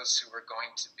and those who were going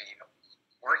to be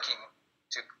working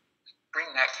to bring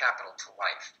that capital to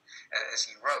life. As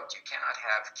he wrote, you cannot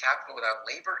have capital without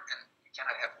labor, and you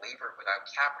cannot have labor without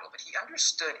capital. But he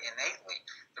understood innately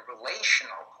the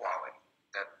relational quality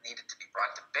that needed to be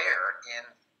brought to bear in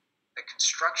the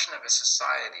construction of a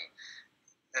society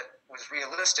that was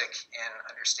realistic in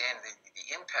understanding the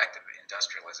impact of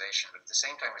industrialization, but at the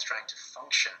same time was trying to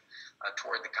function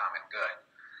toward the common good.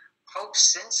 Popes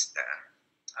since then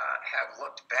have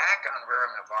looked back on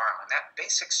Rerum Novarum, on that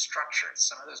basic structure,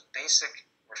 some of those basic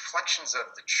reflections of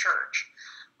the Church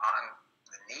on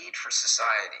the need for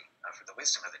society, for the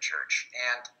wisdom of the Church.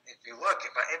 And if you look,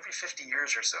 about every 50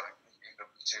 years or so, you go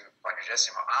to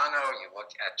Quadragesimo Anno, you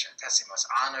look at Centesimus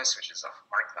Annus, which is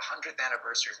mark the 100th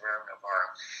anniversary of Rerum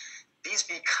Novarum. These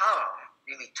become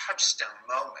really touchstone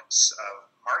moments of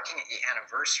marking the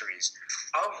anniversaries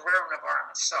of Rerum Novarum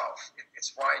itself.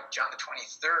 It's why John the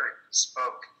 23rd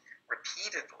spoke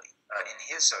repeatedly in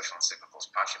his social encyclicals,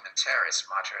 Pacementaris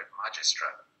Magistra,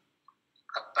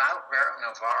 about Rerum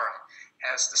Novarum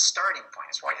as the starting point.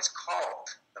 It's why it's called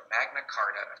the Magna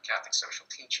Carta of Catholic social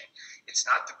teaching. It's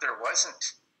not that there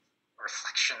wasn't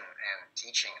reflection and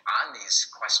teaching on these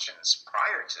questions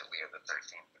prior to Leo the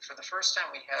 13th, but for the first time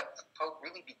we had the Pope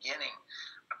really beginning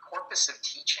a corpus of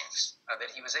teachings that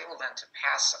he was able then to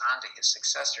pass on to his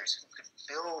successors who could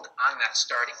build on that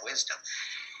starting wisdom.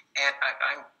 And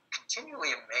I'm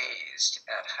continually amazed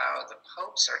at how the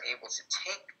popes are able to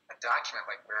take a document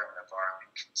like Rerum Novarum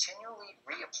and continually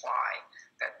reapply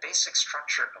that basic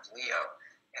structure of Leo,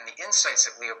 and the insights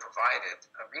that Leo provided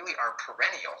really are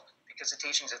perennial, because the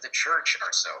teachings of the Church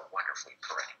are so wonderfully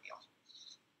perennial.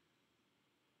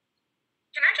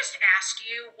 Can I just ask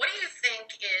you, what do you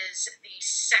think is the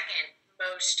second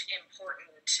most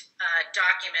important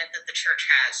document that the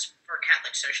Church has for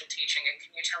Catholic social teaching, and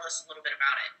can you tell us a little bit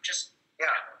about it? Just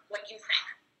what you think.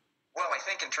 Well, I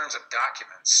think in terms of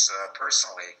documents,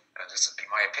 personally, this would be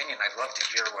my opinion, I'd love to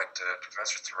hear what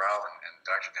Professor Thorell and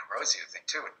Dr. D'Ambrosio think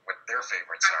too, what their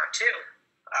favorites are. Too.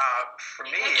 For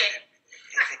me,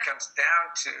 it comes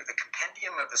down to the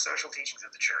Compendium of the Social Teachings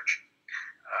of the Church,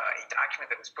 a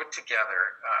document that was put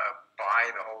together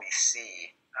by the Holy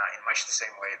See in much the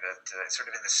same way that, sort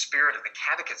of in the spirit of the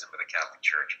Catechism of the Catholic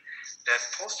Church, that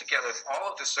pulls together all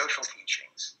of the social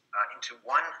teachings into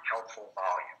one helpful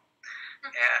volume.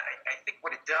 And I think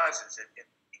what it does is it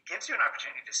gives you an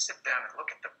opportunity to sit down and look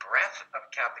at the breadth of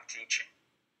Catholic teaching,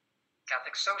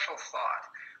 Catholic social thought,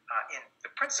 in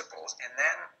the principles, and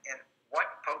then in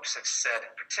what popes have said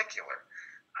in particular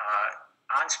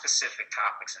on specific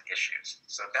topics and issues.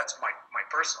 So that's my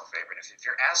personal favorite. If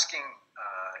you're asking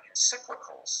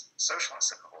encyclicals, social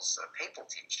encyclicals, papal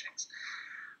teachings.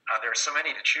 There are so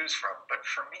many to choose from, but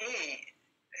for me,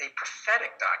 a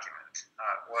prophetic document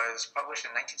was published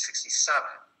in 1967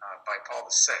 by Paul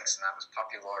VI, and that was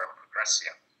Populorum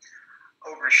Progressio,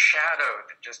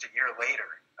 overshadowed just a year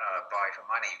later by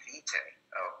Humanae Vitae,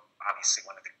 obviously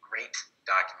one of the great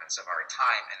documents of our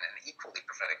time and an equally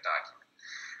prophetic document.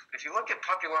 But if you look at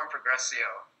Populorum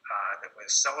Progressio, that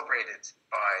was celebrated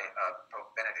by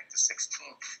Pope Benedict XVI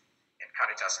in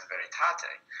Caritas in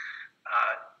Veritate,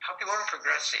 Populorum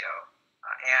Progressio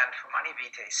and Humanae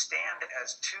Vitae stand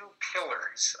as two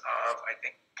pillars of, I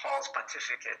think, Paul's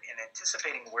pontificate in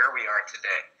anticipating where we are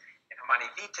today. In Humanae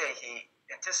Vitae, he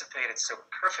anticipated so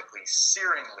perfectly,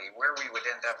 searingly, where we would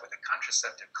end up with a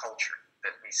contraceptive culture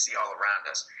that we see all around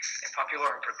us. In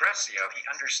Populorum Progressio, he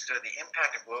understood the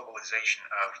impact of globalization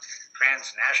of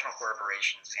transnational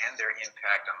corporations and their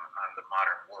impact on the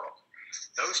modern world.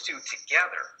 Those two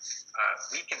together,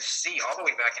 we can see all the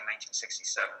way back in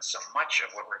 1967 so much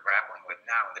of what we're grappling with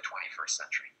now in the 21st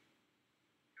century.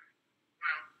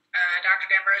 Dr.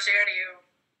 D'Ambrosio, do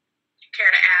you care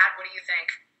to add? What do you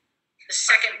think? The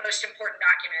second most important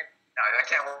document. I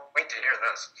can't wait to hear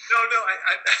this. No,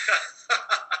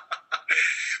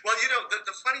 well,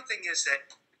 the funny thing is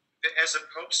that as the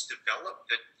popes develop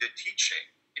the teaching,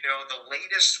 the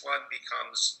latest one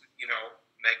becomes,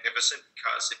 magnificent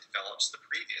because it develops the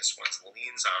previous ones,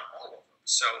 leans on all of them.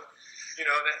 So,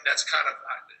 that's kind of,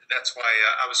 that's why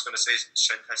I was going to say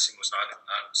Centessing was on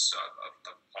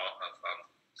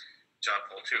John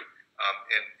Paul II.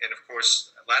 And of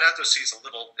course, Laudato Si is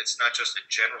it's not just a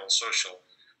general social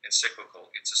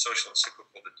encyclical, it's a social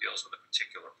encyclical that deals with a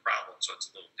particular problem, so it's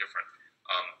a little different.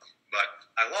 But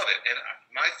I love it, and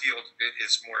my field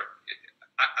is more,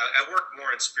 I work more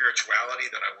in spirituality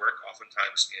than I work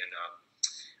oftentimes in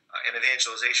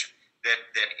evangelization than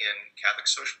in Catholic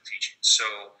social teaching. So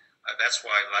that's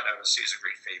why Laudato Si is a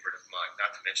great favorite of mine,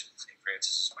 not to mention St.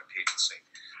 Francis is my patron saint.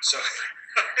 So,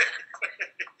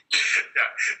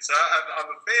 yeah, so I'm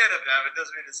a fan of that, but it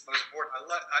doesn't mean it's the most important.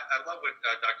 I love what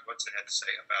Dr. Bunsen had to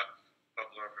say about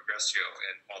Populorum Progressio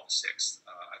and Paul VI.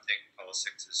 I think Paul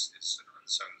VI is an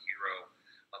unsung hero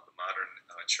of the modern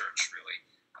church, really.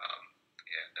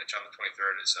 And John the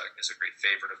 23rd is a great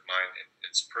favorite of mine, and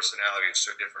his personality is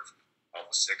so different from Paul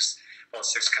VI. Paul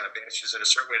VI kind of vanishes in a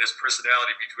certain way in his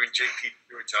personality between JP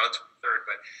and John 23rd,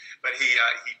 but he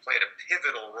played a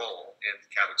pivotal role in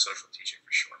Catholic social teaching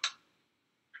for sure.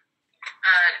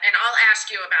 And I'll ask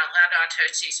you about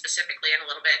Laudato Si specifically in a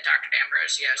little bit, Dr.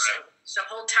 D'Ambrosio. So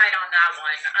hold tight on that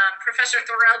one. Professor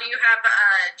Thorell, do you have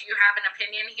an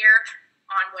opinion here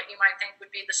on what you might think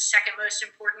would be the second most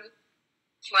important?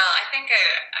 Well, I think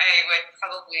I would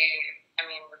probably,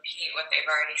 repeat what they've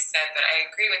already said, but I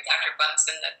agree with Dr.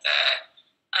 Bunsen that the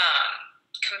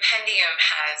compendium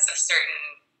has a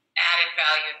certain added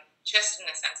value just in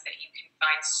the sense that you can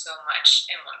find so much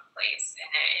in one place, and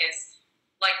it is,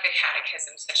 like the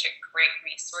Catechism, such a great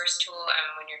resource tool.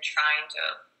 And when you're trying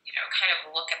to, kind of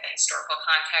look at the historical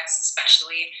context,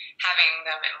 especially having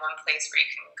them in one place where you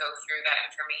can go through that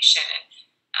information. And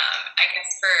I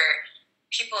guess for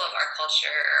people of our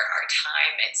culture or our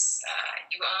time, it's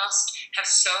you almost have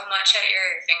so much at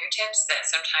your fingertips that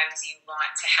sometimes you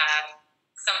want to have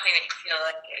something that you feel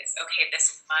like is, okay,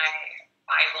 this is my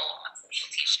Bible on social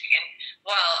teaching. And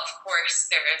while, of course,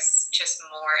 there is just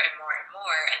more and more and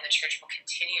more, and the church will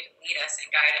continue to lead us and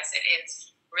guide us, it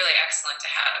is really excellent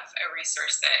to have a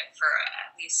resource that, for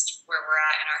at least where we're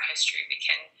at in our history, we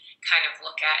can kind of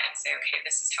look at and say, okay,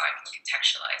 this is how I can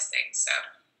contextualize things. So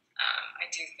I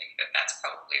do think that that's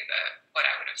probably what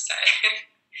I would have said.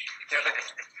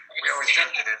 We always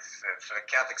think that if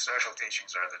Catholic social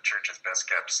teachings are the church's best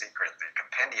kept secret, the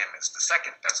compendium is the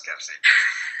second best kept secret.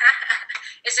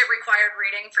 Is it required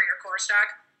reading for your course, Doc?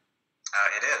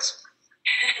 It is.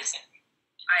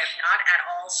 I am not at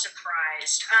all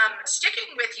surprised.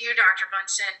 Sticking with you, Dr.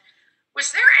 Bunsen,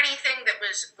 was there anything that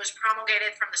was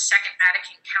promulgated from the Second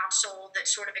Vatican Council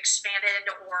that sort of expanded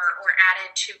or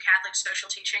added to Catholic social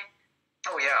teaching?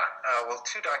 Oh, yeah. Well,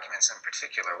 two documents in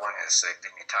particular. One is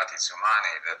Dignitatis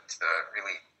Humanae that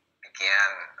really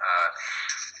began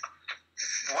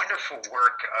wonderful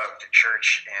work of the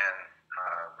church in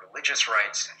religious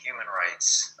rights and human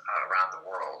rights around the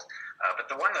world. But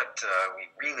the one that we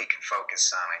really can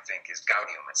focus on, I think, is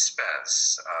Gaudium et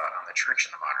Spes on the church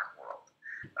in the modern world.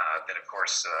 That, of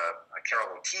course,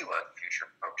 Karol Wojtyla, future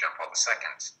Pope John Paul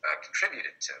II,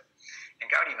 contributed to. In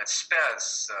Gaudium et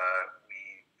Spes, we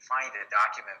find a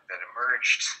document that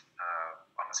emerged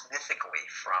almost mythically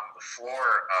from the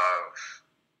floor of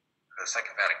the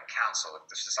Second Vatican Council, if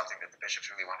this is something that the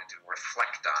bishops really wanted to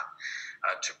reflect on,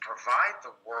 to provide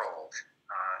the world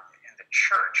and the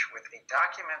church with a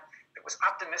document that was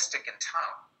optimistic in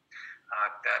tone,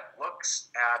 that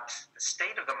looks at the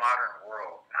state of the modern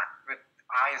world, not with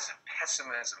eyes of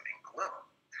pessimism and gloom,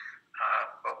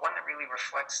 but one that really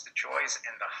reflects the joys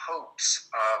and the hopes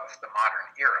of the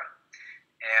modern era.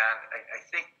 And I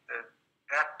think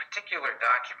that particular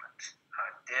document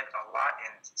did a lot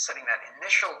in setting that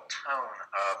initial tone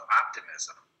of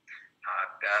optimism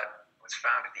that was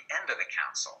found at the end of the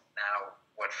council. Now,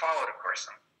 what followed, of course,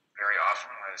 very often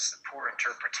was the poor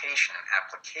interpretation and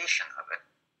application of it,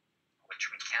 which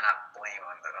we cannot blame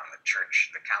on the church,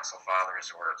 the council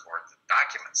fathers, or the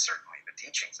documents, certainly, the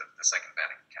teachings of the Second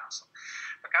Vatican Council.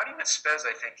 But Gaudium et Spes,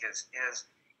 I think, is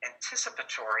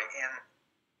anticipatory in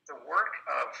the work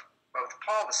of both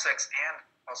Paul VI and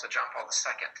also John Paul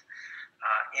II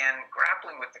in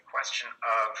grappling with the question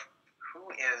of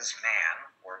who is man,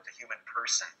 or the human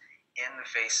person, in the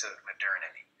face of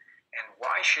modernity. And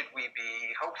why should we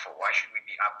be hopeful? Why should we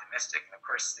be optimistic? And of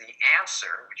course, the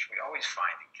answer, which we always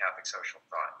find in Catholic social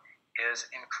thought, is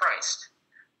in Christ.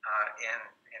 In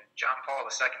John Paul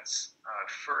II's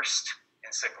first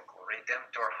encyclical,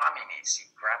 Redemptor Homines,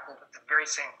 he grappled with the very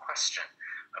same question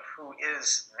of who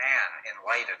is man in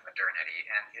light of modernity.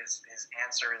 And his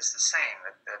answer is the same,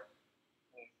 that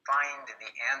we find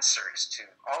the answers to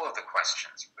all of the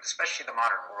questions, but especially the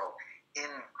modern world,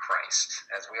 in Christ,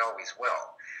 as we always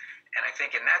will. And I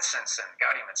think in that sense, then,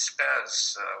 Gaudium et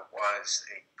Spes was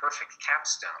a perfect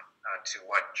capstone to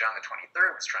what John the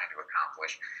 23rd was trying to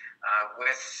accomplish,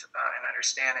 with an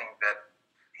understanding that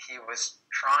he was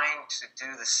trying to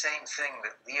do the same thing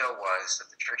that Leo was,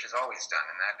 that the church has always done,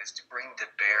 and that is to bring to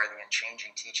bear the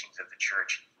unchanging teachings of the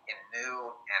church in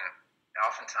new and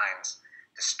oftentimes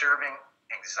disturbing,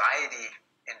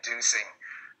 anxiety-inducing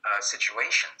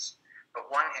situations,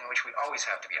 but one in which we always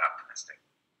have to be optimistic.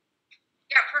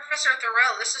 Yeah, Professor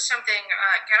Thorell, this is something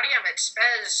Gaudium et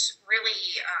Spes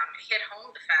really hit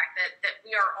home the fact that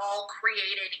we are all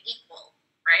created equal,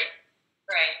 right?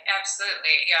 Right,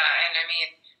 absolutely, yeah. And I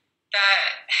mean,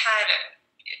 that had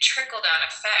trickle-down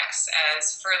effects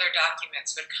as further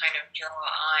documents would kind of draw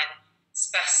on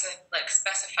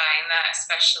specifying that,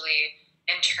 especially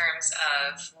in terms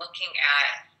of looking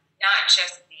at not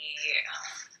just the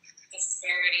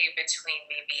disparity between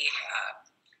maybe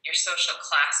your social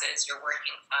classes, your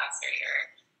working class, or your,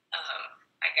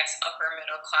 I guess, upper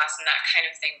middle class and that kind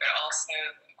of thing, but also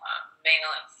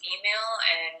male and female,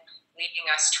 and leading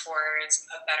us towards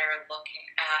a better look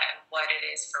at what it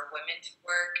is for women to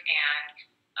work, and,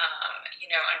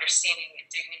 understanding the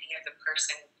dignity of the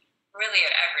person really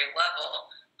at every level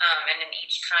and in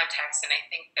each context. And I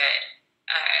think that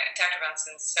Dr.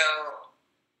 Bunson so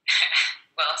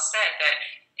well said that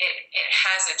it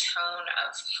has a tone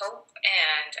of hope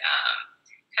and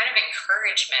kind of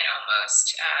encouragement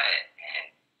almost. And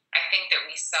I think that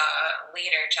we saw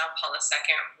later John Paul II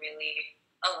really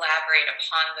elaborate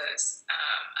upon those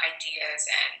ideas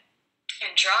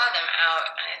and draw them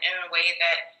out in a way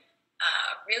that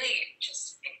really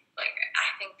just, I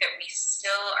think that we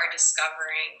still are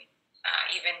discovering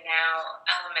even now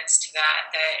elements to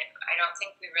that I don't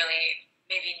think we really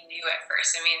maybe knew at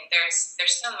first. I mean, there's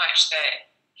so much that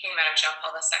came out of John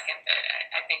Paul II that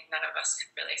I think none of us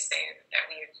could really say that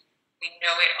we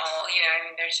know it all. I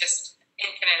mean, there's just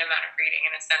infinite amount of reading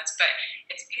in a sense, but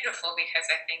it's beautiful because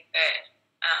I think that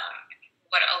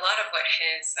a lot of what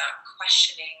his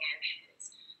questioning and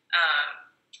his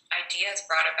ideas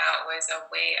brought about was a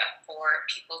way for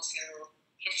people to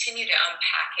continue to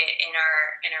unpack it in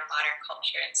our modern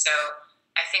culture. And so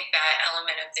I think that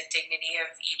element of the dignity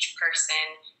of each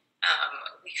person,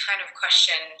 we kind of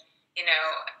question,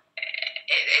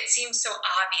 it seems so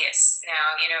obvious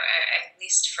now, at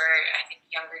least for, I think,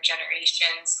 younger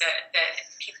generations, that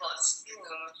people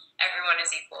assume everyone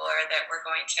is equal, or that we're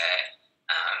going to,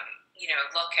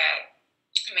 look at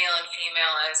male and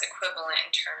female as equivalent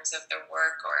in terms of their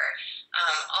work, or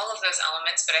all of those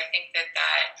elements. But I think that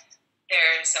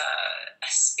there's a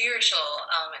spiritual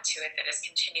element to it that is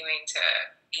continuing to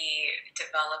be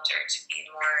developed, or to be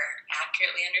more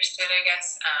accurately understood, I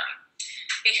guess.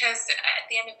 Because at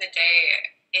the end of the day,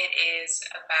 it is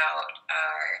about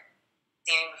our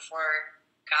standing before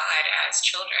God as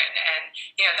children, and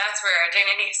that's where our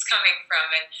identity is coming from,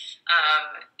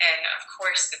 and of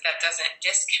course that doesn't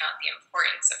discount the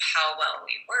importance of how well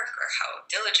we work, or how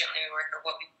diligently we work, or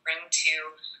what we bring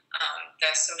to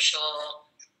the social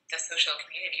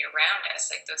community around us.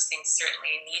 Like, those things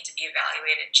certainly need to be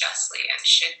evaluated justly, and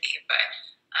should be,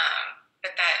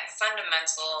 but that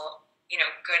fundamental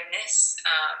goodness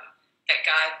that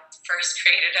God first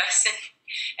created us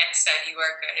and said you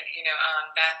are good.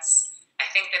 I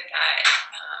think that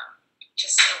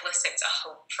just elicits a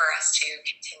hope for us to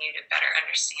continue to better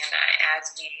understand that as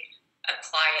we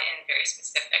apply it in very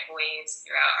specific ways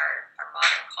throughout our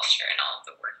modern culture and all of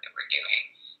the work that we're doing.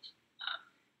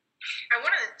 I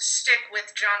want to stick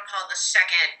with John Paul II,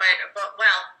 but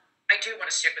I do want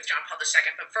to stick with John Paul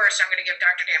II, but first I'm going to give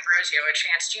Dr. D'Ambrosio a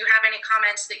chance. Do you have any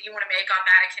comments that you want to make on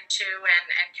Vatican II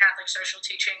and Catholic social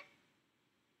teaching?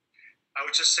 I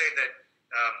would just say that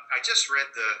I just read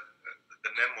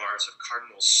the memoirs of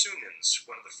Cardinal Sunens,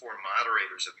 one of the four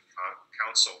moderators of the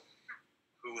council,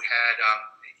 who had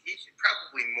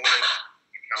probably more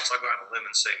council. I'll go out on a limb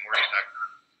and say more impact on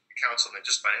the council than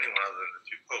just about anyone other than the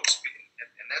two popes.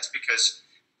 And that's because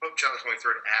Pope John the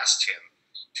 23rd asked him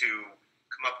to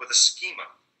come up with a schema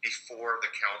before the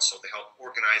council to help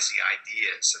organize the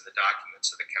ideas and the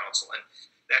documents of the council. And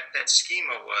that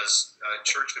schema was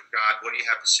Church of God, what do you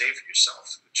have to say for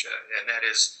yourself? And that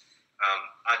is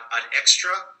ad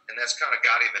extra, and that's kind of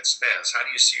Gaudium et Spes. How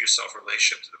do you see yourself in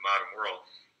relationship to the modern world?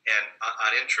 And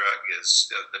ad intra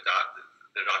is the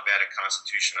dogmatic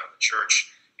constitution of the church,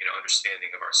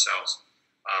 understanding of ourselves.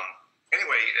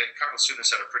 Anyway, Cardinal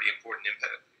Sunens had a pretty important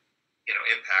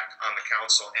impact on the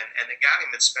council. And the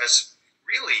Gaudium et Spes,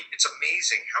 really, it's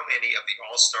amazing how many of the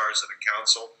all-stars of the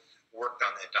council worked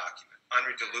on that document.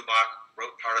 Henri de Lubac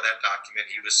wrote part of that document.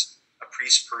 He was a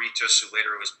priest peritus who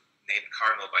later was named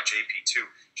cardinal by JP2.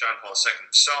 John Paul II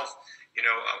himself,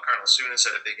 Cardinal Sunens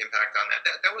had a big impact on that.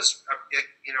 That was a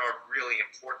really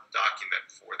important document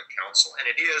for the council. And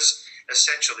it is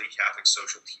essentially Catholic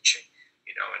social teaching,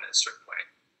 in a certain way.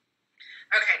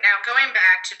 Okay, now going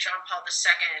back to John Paul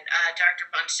II, Dr.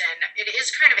 Bunson, it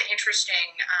is kind of interesting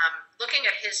looking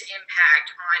at his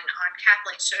impact on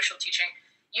Catholic social teaching.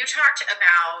 You talked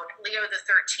about Leo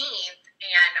XIII,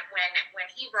 and when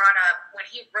he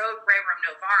wrote Rerum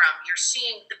Novarum, you're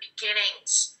seeing the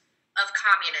beginnings of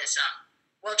communism.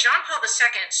 Well, John Paul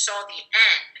II saw the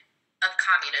end of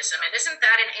communism, and isn't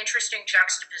that an interesting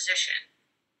juxtaposition?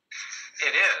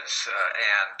 It is,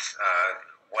 and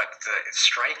what is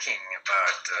striking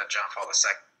about John Paul II's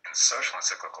social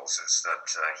encyclicals is that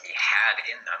he had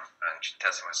in them,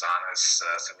 Centesimus Annus,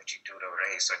 Sollicitudo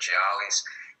Rei Socialis,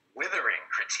 withering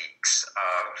critiques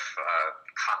of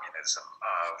communism,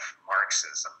 of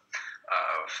Marxism,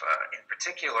 of, in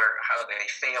particular, how they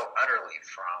fail utterly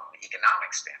from an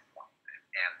economic standpoint,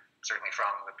 and certainly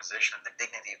from the position of the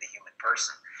dignity of the human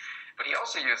person. But he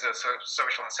also uses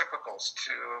social encyclicals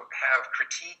to have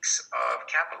critiques of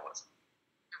capitalism.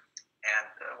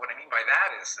 And what I mean by that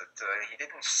is that he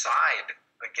didn't side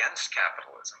against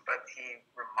capitalism, but he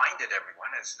reminded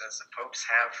everyone, as the popes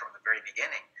have from the very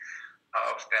beginning,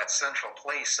 of that central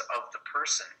place of the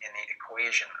person in the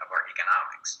equation of our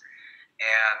economics.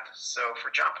 And so for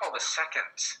John Paul II,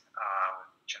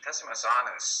 Centesimus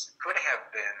Annus could have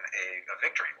been a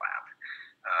victory lap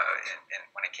and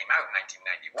when it came out in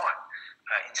 1991.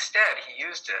 Instead, he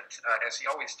used it, as he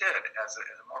always did, as a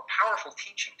more powerful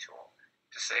teaching tool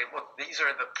to say, look, these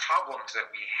are the problems that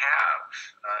we have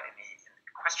in the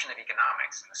question of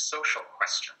economics and the social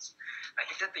questions.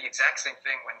 He did the exact same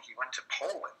thing when he went to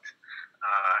Poland.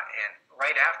 And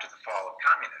right after the fall of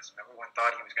communism, everyone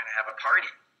thought he was going to have a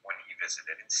party when he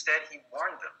visited. Instead, he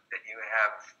warned them that you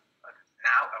have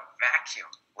now a vacuum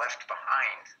left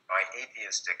behind by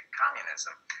atheistic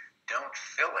communism. Don't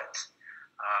fill it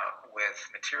with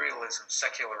materialism,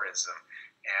 secularism,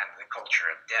 and the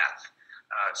culture of death.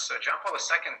 So John Paul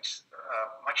II,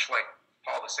 much like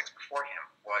Paul VI before him,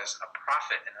 was a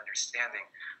prophet in understanding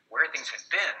where things had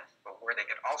been, but where they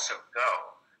could also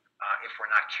go if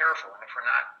we're not careful and if we're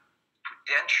not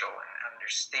prudential in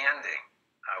understanding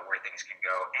where things can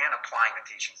go and applying the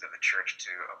teachings of the Church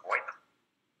to avoid them.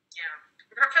 Yeah.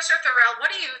 Professor Thorell,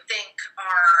 what do you think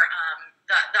are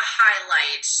the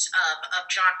highlights of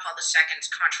John Paul II's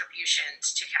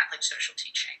contributions to Catholic social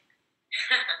teaching?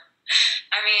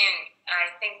 I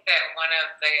think that one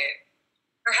of the,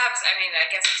 I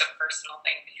guess it's a personal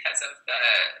thing because of the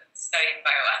studying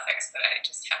bioethics that I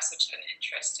just have such an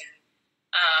interest in.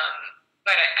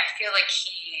 But I feel like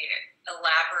he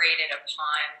elaborated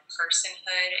upon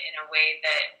personhood in a way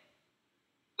that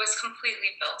was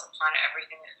completely built upon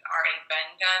everything that had already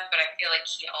been done. But I feel like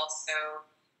he also,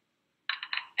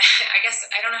 I guess,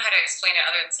 I don't know how to explain it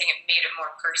other than saying it made it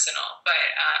more personal, but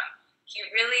he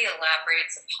really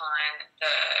elaborates upon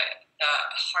the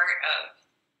heart of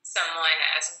someone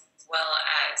as well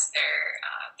as their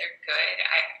good,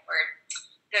 or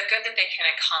the good that they can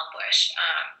accomplish.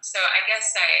 So I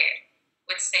guess I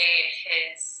would say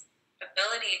his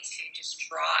ability to just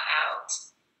draw out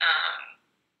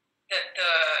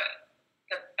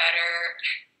the better.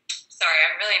 Sorry,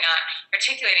 I'm really not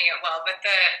articulating it well, but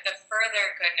the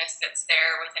further goodness that's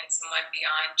there within someone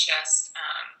beyond just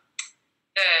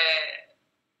the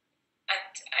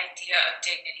idea of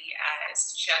dignity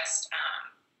as just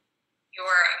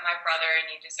you're my brother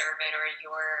and you deserve it, or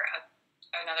you're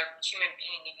another human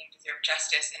being and you deserve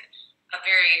justice, in a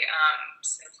very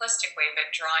simplistic way, but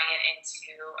drawing it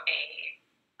into a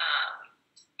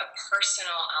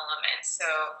personal element. So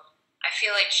I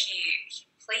feel like he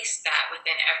placed that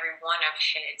within every one of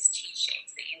his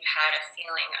teachings, that you had a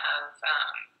feeling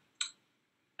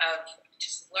of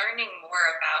just learning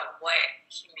more about what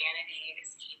humanity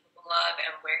is capable of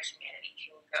and where humanity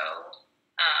can go.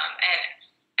 And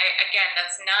again,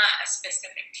 that's not a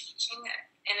specific teaching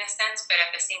in a sense, but at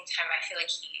the same time, I feel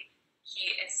like he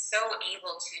is so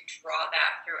able to draw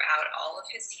that throughout all of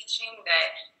his teaching,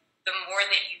 that the more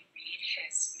that you read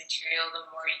his material, the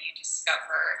more you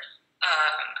discover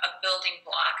a building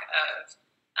block of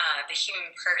the human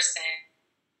person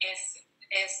is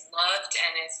loved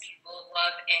and is capable of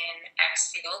love in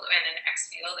X field and in X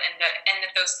field, and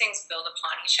that those things build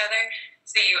upon each other.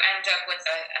 So you end up with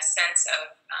a sense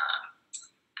of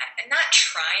not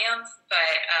triumph,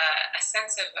 but a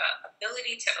sense of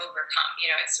ability to overcome.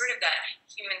 It's sort of that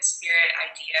human spirit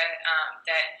idea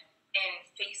that in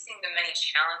facing the many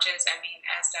challenges, I mean,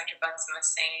 as Dr. Bunsen was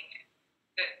saying,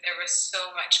 there was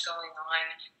so much going on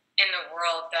in the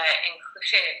world that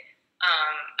included,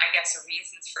 I guess,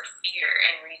 reasons for fear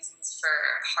and reasons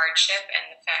for hardship,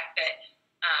 and the fact that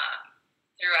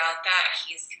throughout that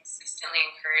he's consistently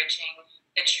encouraging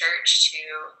the church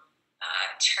to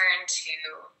turn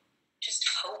to just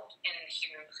hope in the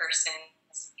human person,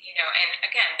 and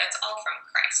again, that's all from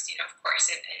Christ. Of course,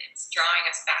 it's drawing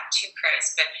us back to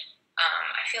Christ, but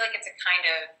I feel like it's a kind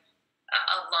of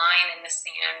a line in the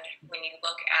sand when you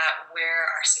look at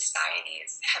where our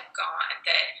societies have gone,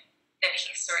 that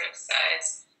he sort of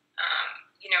says,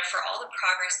 for all the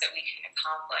progress that we can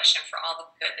accomplish and for all the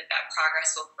good that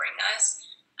progress will bring us,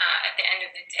 at the end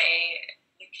of the day,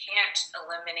 you can't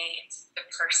eliminate the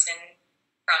person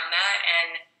from that,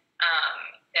 and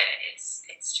that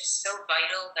it's just so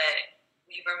vital that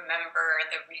we remember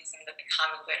the reason that the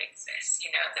common good exists.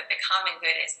 That the common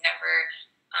good is never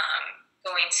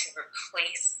going to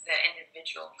replace the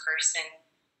individual person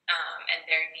and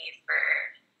their need for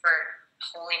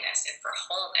holiness and for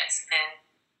wholeness. And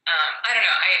I don't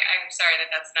know, I'm sorry that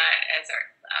that's not as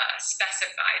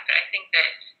specified, but I think that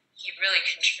he really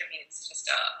contributes just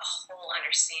a whole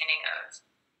understanding of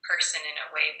person in a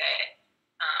way that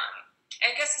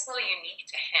I guess is a little unique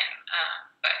to him.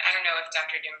 But I don't know if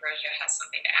Dr. D'Ambrosio has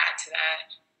something to add to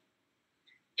that.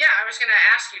 Yeah, I was going to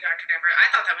ask you, Dr. D'Ambrosio. I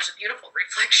thought that was a beautiful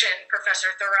reflection, Professor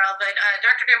Thorell. But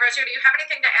Dr. D'Ambrosio, do you have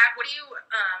anything to add? What do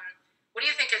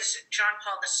you think is John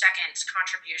Paul II's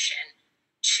contribution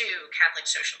to Catholic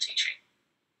social teaching?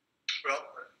 Well,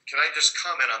 can I just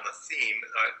comment on the theme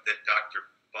that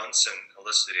Dr. Bunsen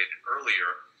elicited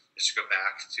earlier? Is to go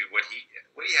back to what he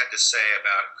had to say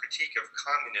about critique of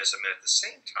communism, and at the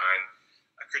same time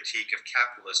a critique of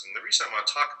capitalism. The reason I want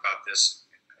to talk about this,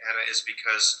 Anna, is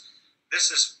because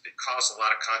it caused a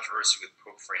lot of controversy with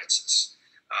Pope Francis.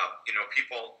 A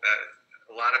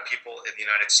lot of people in the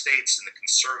United States, in the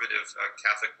conservative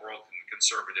Catholic world, in the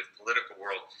conservative political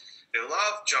world, they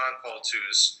love John Paul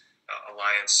II's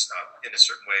alliance in a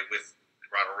certain way with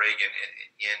Ronald Reagan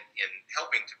in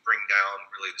helping to bring down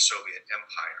really the Soviet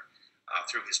Empire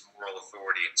through his moral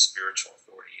authority and spiritual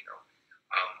authority,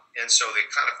 and so they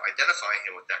kind of identify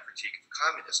him with that critique of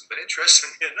communism. But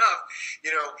interestingly enough,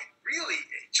 really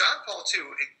John Paul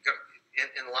II,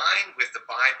 in line with the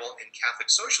Bible and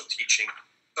Catholic social teaching,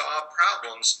 saw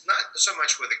problems not so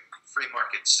much with a free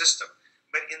market system,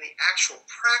 but in the actual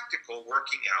practical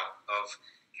working out of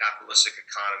capitalistic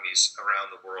economies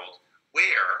around the world,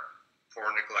 where poor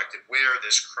and neglected, where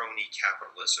this crony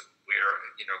capitalism, where,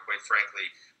 quite frankly,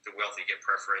 the wealthy get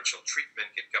preferential treatment,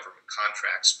 get government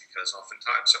contracts because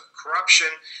oftentimes of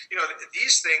corruption.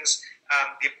 These things,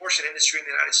 the abortion industry in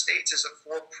the United States is a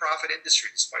for-profit industry,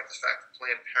 despite the fact that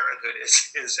Planned Parenthood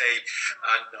is a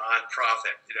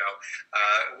non-profit,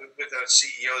 with a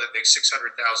CEO that makes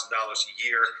 $600,000 a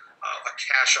year, a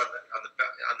cash on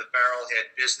the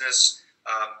barrelhead business.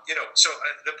 So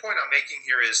the point I'm making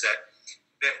here is that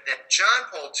John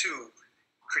Paul II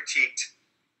critiqued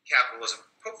capitalism.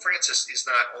 Pope Francis is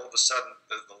not all of a sudden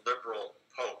the liberal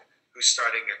pope who's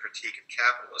starting a critique of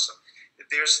capitalism.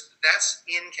 That's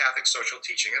in Catholic social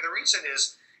teaching, and the reason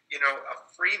is, a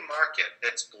free market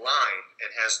that's blind and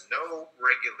has no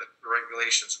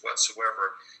regulations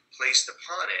whatsoever placed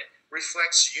upon it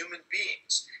reflects human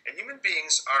beings. And human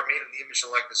beings are made in the image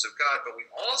and likeness of God, but we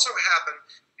also happen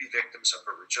to be victims of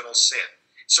original sin.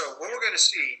 So what we're going to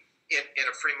see in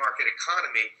a free market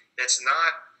economy that's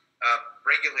not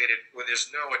regulated, where there's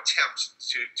no attempt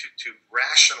to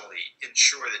rationally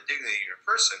ensure the dignity of a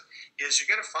person, is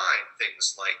you're going to find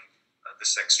things like the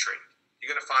sex trade. You're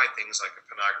going to find things like the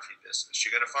pornography business.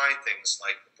 You're going to find things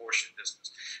like the abortion business.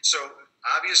 So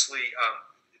obviously,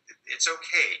 it's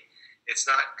okay. It's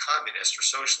not communist or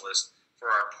socialist for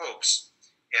our popes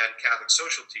and Catholic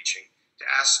social teaching to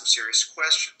ask some serious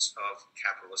questions of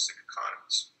capitalistic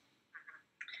economies.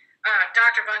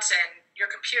 Dr. Bunsen, your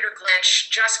computer glitch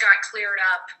just got cleared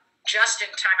up just in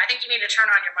time. I think you need to turn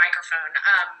on your microphone.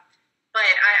 But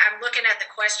I'm looking at the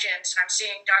questions, and I'm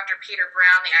seeing Dr. Peter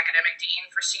Brown, the academic dean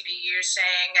for CDU,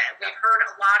 saying we've heard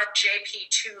a lot of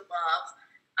JP2 love.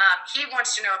 He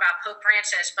wants to know about Pope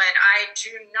Francis, but I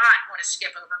do not want to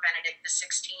skip over Benedict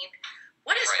XVI.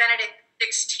 What is Benedict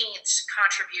XVI's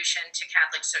contribution to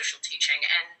Catholic social teaching?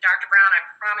 And Dr. Brown, I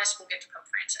promise we'll get to Pope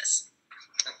Francis.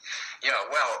 Yeah,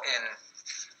 well, in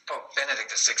Pope Benedict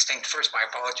XVI, first, my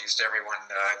apologies to everyone.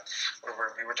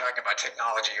 We were talking about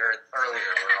technology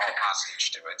earlier. We're all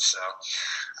hostage to it. So,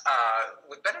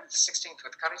 with Benedict XVI,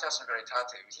 with Caritas in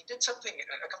Veritate, he did something,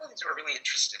 a couple of things that were really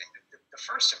interesting. The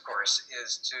first, of course,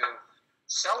 is to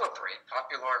celebrate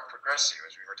Popular Progressio,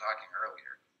 as we were talking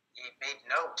earlier. He made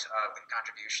note of the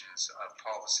contributions of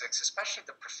Paul VI, especially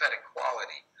the prophetic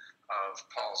quality of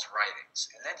Paul's writings.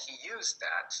 And then he used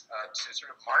that to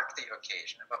sort of mark the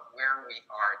occasion about where we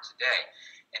are today.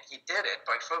 And he did it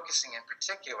by focusing in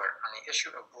particular on the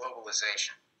issue of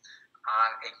globalization, on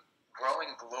a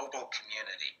growing global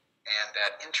community, and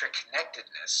that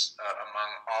interconnectedness among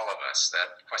all of us,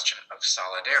 that question of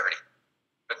solidarity.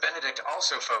 But Benedict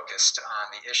also focused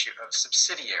on the issue of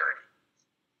subsidiarity,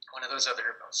 one of those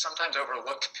other sometimes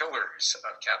overlooked pillars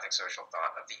of Catholic social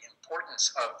thought, of the importance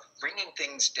of bringing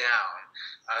things down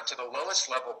to the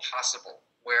lowest level possible,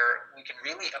 where we can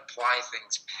really apply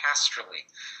things pastorally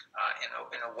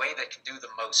in a way that can do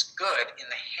the most good in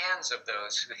the hands of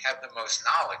those who have the most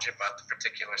knowledge about the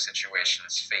particular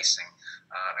situations facing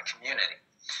a community.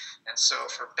 And so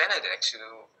for Benedict,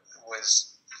 who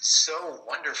was so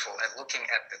wonderful at looking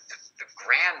at the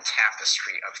grand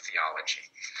tapestry of theology,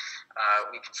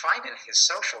 we can find in his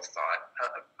social thought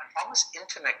an almost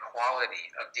intimate quality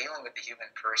of dealing with the human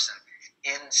person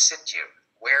in situ,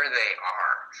 where they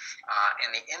are,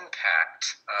 and the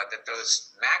impact that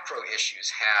those macro issues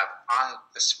have on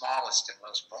the smallest and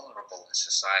most vulnerable in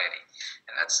society.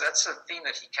 And that's a theme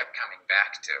that he kept coming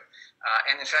back to.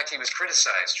 And in fact, he was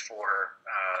criticized for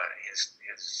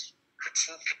his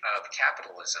critique of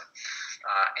capitalism.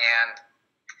 And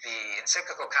the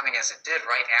encyclical coming as it did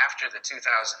right after the 2008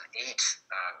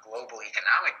 global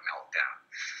economic meltdown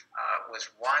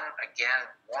was one, again,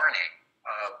 warning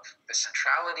of the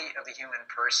centrality of the human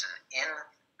person in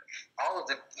all of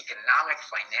the economic,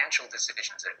 financial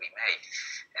decisions that we make,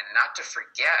 and not to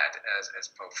forget, as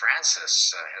Pope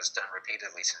Francis has done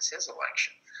repeatedly since his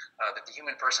election, that the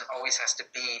human person always has to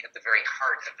be at the very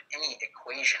heart of any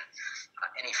equation,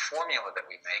 any formula that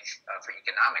we make for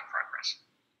economic progress.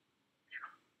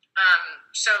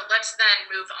 So let's then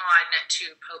move on to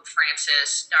Pope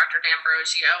Francis. Dr.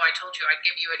 D'Ambrosio, I told you I'd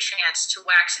give you a chance to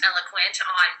wax eloquent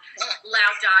on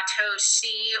Laudato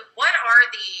Si. What are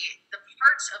the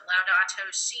parts of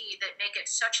Laudato Si that make it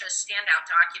such a standout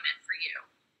document for you?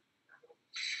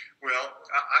 Well,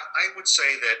 I would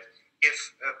say that if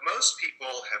most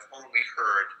people have only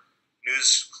heard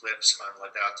news clips on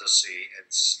Laudato Si, and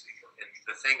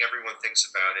the thing everyone thinks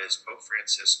about is Pope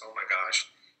Francis, oh my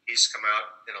gosh, he's come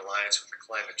out in alliance with the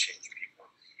climate change people.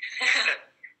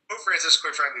 Pope Francis,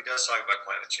 quite frankly, does talk about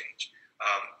climate change,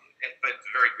 but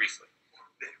very briefly.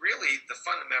 Really, the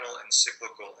fundamental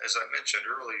encyclical, as I mentioned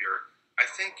earlier, I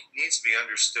think needs to be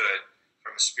understood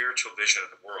from a spiritual vision of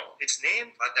the world. It's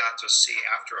named Laudato Si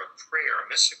after a prayer, a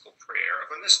mystical prayer of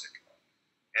a mystic,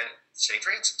 and St.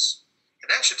 Francis. And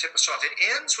that should tip us off. It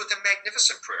ends with a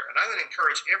magnificent prayer, and I would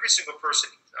encourage every single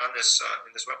person on this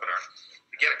in this webinar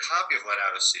to get a copy of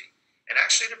Laudato Si and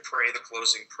actually to pray the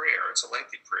closing prayer. It's a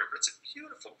lengthy prayer, but it's a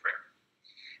beautiful prayer.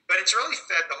 But it's really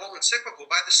fed, the whole encyclical,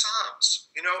 by the Psalms.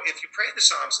 You know, if you pray the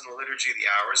Psalms in the Liturgy of the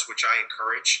Hours, which I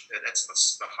encourage, that's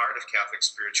the heart of Catholic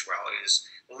spirituality, is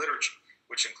the liturgy,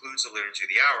 which includes the Liturgy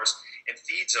of the Hours and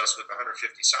feeds us with 150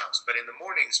 Psalms. But in the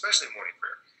morning, especially morning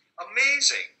prayer,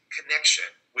 amazing connection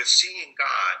with seeing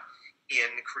God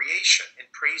in creation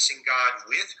and praising God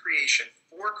with creation,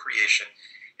 for creation.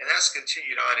 And that's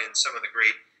continued on in some of the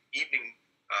great evening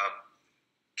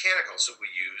canticles that we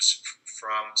use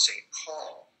from St.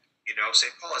 Paul.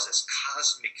 St. Paul has this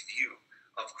cosmic view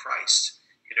of Christ.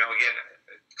 Again,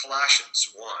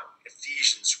 Colossians 1,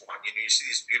 Ephesians 1, you see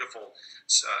these beautiful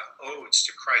odes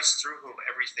to Christ, through whom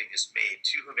everything is made,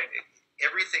 to whom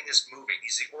everything is moving.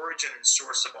 He's the origin and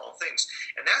source of all things.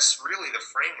 And that's really the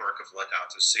framework of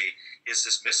Laudato Si, is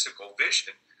this mystical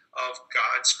vision of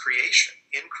God's creation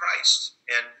in Christ.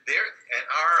 And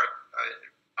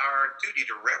our duty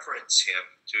to reverence him,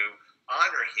 to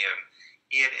honor him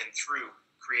in and through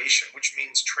creation, which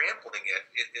means trampling it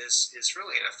is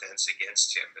really an offense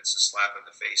against him. It's a slap in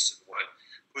the face to the one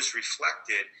who is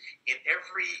reflected in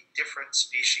every different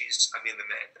species. I mean, the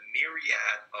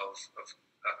myriad of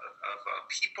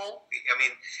people. I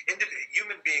mean,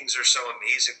 human beings are so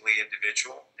amazingly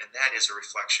individual, and that is a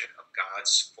reflection of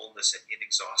God's fullness and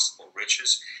inexhaustible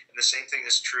riches. And the same thing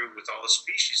is true with all the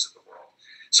species of the world.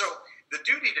 So the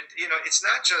duty to, it's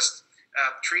not just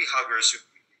tree huggers who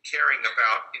caring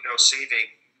about, saving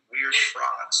weird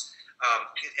frogs.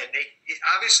 And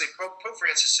obviously, Pope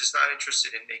Francis is not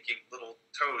interested in making little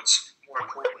toads more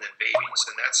important than babies,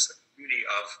 and that's the beauty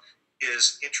of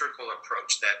his integral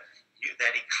approach, that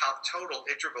total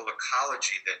integral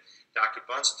ecology that Dr.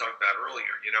 Bunsen talked about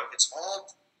earlier. It's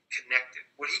all connected.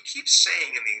 What he keeps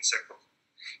saying in the encyclical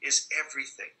is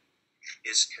everything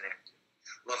is connected.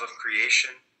 Love of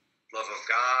creation, love of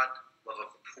God, love of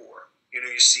the poor. You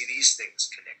see these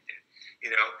things connected.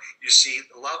 You see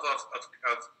love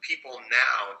of people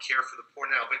now, and care for the poor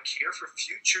now, but care for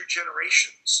future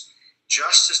generations.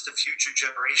 Justice to future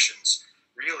generations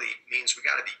really means we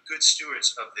got to be good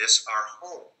stewards of this, our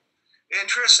home.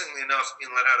 Interestingly enough,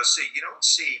 in Laudato Si, you don't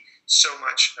see so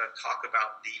much talk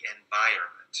about the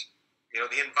environment.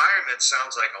 The environment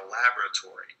sounds like a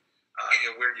laboratory,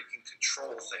 where you can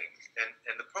control things.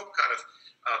 And the Pope kind of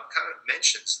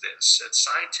mentions this, that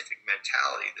scientific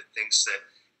mentality that thinks that,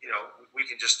 we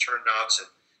can just turn knobs and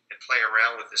play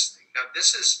around with this thing. Now,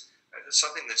 this is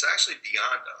something that's actually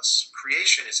beyond us.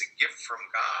 Creation is a gift from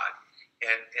God,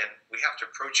 and we have to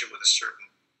approach it with a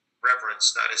certain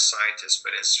reverence, not as scientists,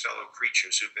 but as fellow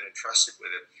creatures who've been entrusted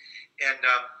with it. And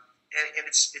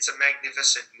it's a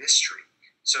magnificent mystery.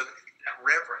 So that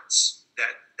reverence,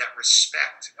 that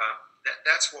respect,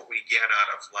 that's what we get out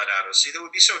of Laudato Si. That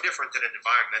would be so different than an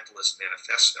environmentalist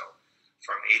manifesto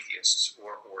from atheists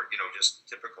or just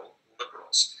typical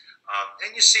liberals.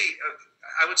 And you see,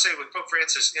 I would say with Pope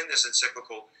Francis in this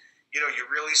encyclical, you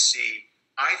really see,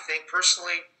 I think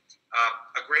personally,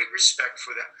 a great respect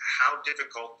for how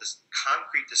difficult the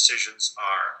concrete decisions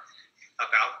are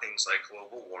about things like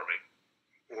global warming,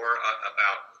 or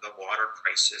about the water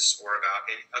crisis, or about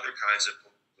any other kinds of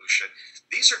pollution.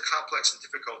 These are complex and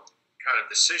difficult kind of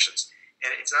decisions. And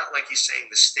it's not like he's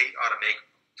saying the state ought to make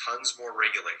tons more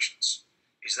regulations.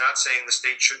 He's not saying the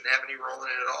state shouldn't have any role in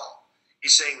it at all.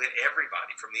 He's saying that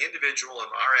everybody, from the individual and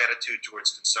our attitude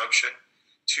towards consumption,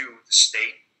 to the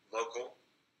state, local,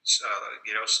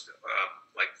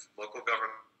 like local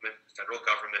government, federal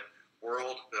government,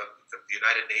 world, the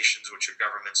United Nations, which are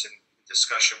governments in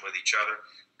discussion with each other,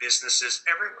 businesses,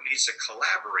 everyone needs to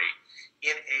collaborate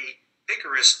in a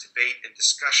vigorous debate and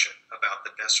discussion about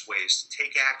the best ways to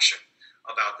take action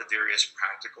about the various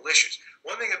practical issues.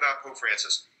 One thing about Pope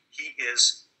Francis, he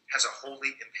has a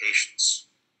holy impatience.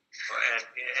 And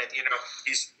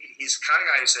he's the kind of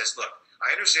guy who says, look,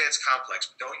 I understand it's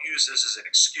complex, but don't use this as an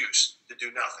excuse to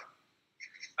do nothing.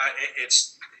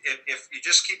 If you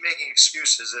just keep making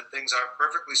excuses that things aren't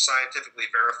perfectly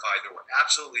scientifically verified, that we're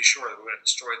absolutely sure that we're going to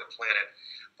destroy the planet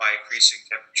by increasing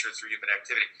temperature through human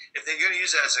activity, if they're going to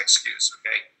use that as an excuse,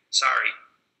 okay, sorry,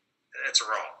 that's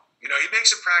wrong. He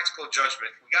makes a practical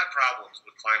judgment. We got problems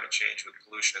with climate change, with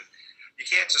pollution. You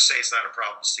can't just say it's not a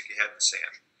problem, stick your head in the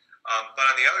sand. But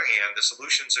on the other hand, the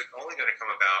solutions are only going to come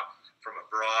about from a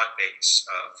broad base,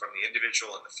 from the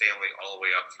individual and the family all the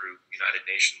way up through United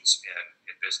Nations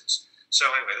and business. So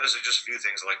anyway, those are just a few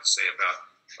things I'd like to say about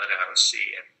Laudato Si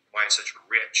and why it's such a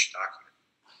rich document.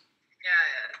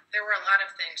 Yeah, there were a lot of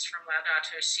things from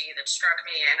Laudato Si that struck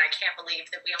me, and I can't believe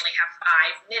that we only have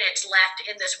 5 minutes left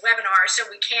in this webinar, so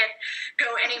we can't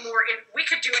go any more. We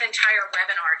could do an entire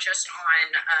webinar just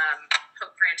on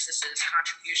Pope Francis's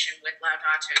contribution with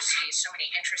Laudato Si. So many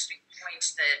interesting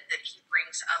points that he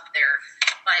brings up there.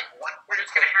 But we're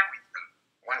just going to have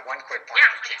one quick point.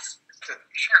 Yeah, please.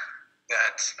 Sure.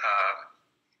 That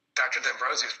Dr.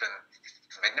 D'Ambrosio has been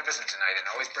magnificent tonight and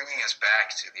always bringing us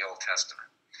back to the Old Testament.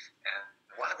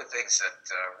 And one of the things that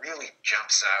really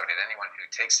jumps out at anyone who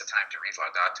takes the time to read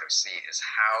Laudato Si is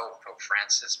how Pope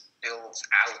Francis builds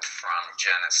out from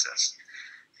Genesis.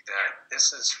 That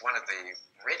this is one of the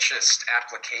richest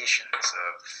applications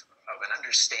of an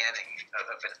understanding, of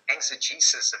an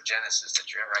exegesis of Genesis that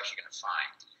you're ever actually going to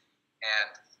find.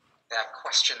 And that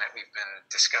question that we've been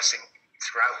discussing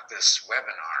throughout this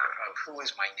webinar of who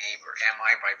is my neighbor, am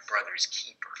I my brother's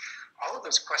keeper? All of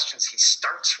those questions he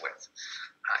starts with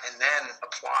and then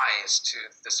applies to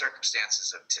the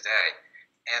circumstances of today.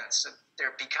 And so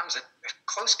there becomes a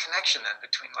close connection then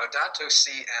between Laudato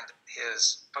Si and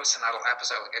his post-synodal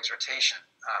apostolic exhortation,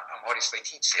 Amoris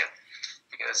Laetitia,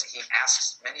 because he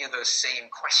asks many of those same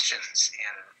questions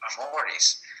in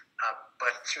Amoris,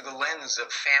 but through the lens of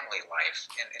family life.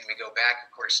 And we go back,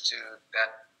 of course, to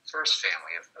that first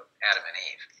family of Adam and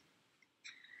Eve.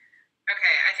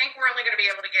 Okay, I think we're only going to be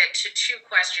able to get to two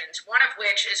questions, one of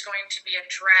which is going to be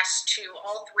addressed to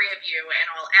all three of you, and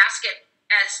I'll ask it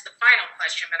as the final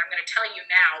question, but I'm going to tell you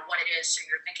now what it is so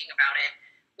you're thinking about it,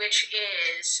 which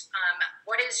is,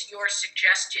 what is your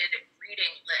suggested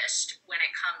reading list when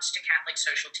it comes to Catholic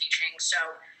social teaching? So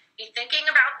be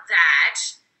thinking about that.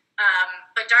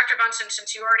 But Dr. Bunsen,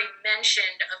 since you already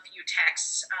mentioned a few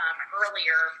texts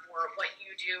earlier for what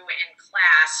you do in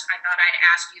class, I thought I'd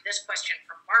ask you this question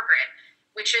from Margaret,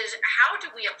 which is, how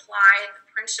do we apply the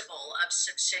principle of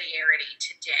subsidiarity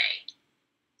today?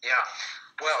 Yeah,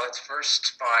 well, it's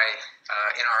first by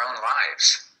in our own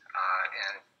lives,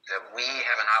 and that we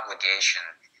have an obligation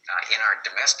in our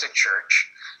domestic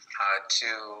church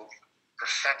to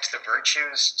perfect the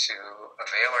virtues, to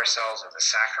avail ourselves of the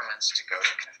sacraments, to go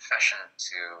to confession,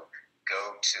 to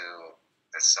go to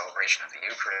the celebration of the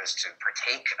Eucharist, to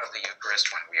partake of the Eucharist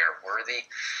when we are worthy,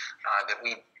 that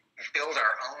we build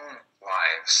our own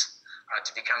lives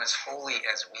to become as holy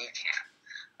as we can,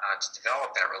 to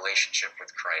develop that relationship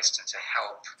with Christ and to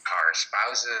help our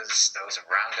spouses, those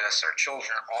around us, our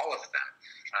children, all of them,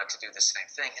 to do the same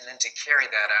thing, and then to carry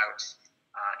that out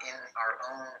in our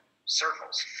own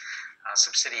circles.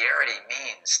 Subsidiarity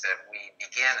means that we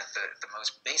begin at the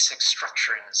most basic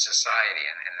structure in society,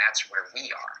 and that's where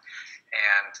we are.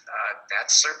 And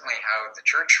that's certainly how the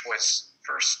church was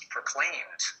first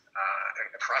proclaimed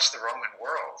across the Roman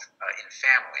world in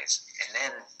families, and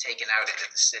then taken out into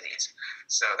the cities.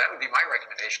 So that would be my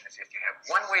recommendation. If you have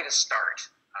one way to start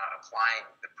applying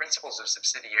the principles of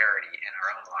subsidiarity in our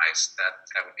own lives,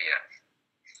 that would be it.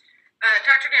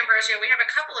 Dr. D'Ambrosio, we have a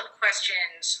couple of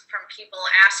questions from people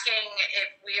asking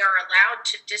if we are allowed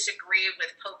to disagree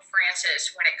with Pope Francis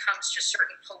when it comes to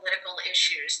certain political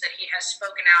issues that he has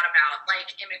spoken out about,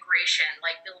 like immigration,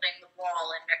 like building the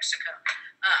wall in Mexico,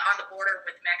 on the border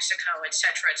with Mexico, et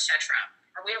cetera, et cetera.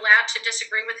 Are we allowed to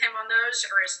disagree with him on those,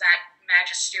 or is that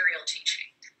magisterial teaching?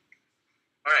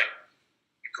 All right,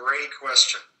 great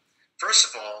question. First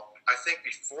of all, I think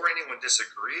before anyone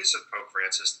disagrees with Pope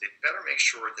Francis, they better make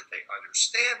sure that they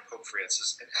understand Pope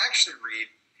Francis and actually read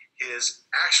his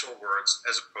actual words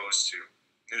as opposed to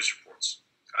news reports.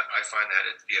 I find that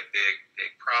to be a big, big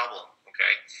problem,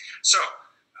 okay? So,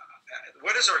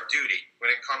 what is our duty when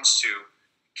it comes to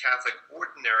Catholic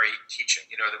ordinary teaching?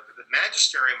 You know, the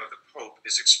magisterium of the Pope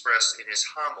is expressed in his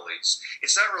homilies.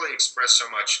 It's not really expressed so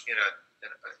much in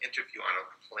an interview on a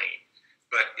plane,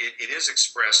 but it is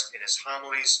expressed in his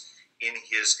homilies, in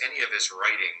any of his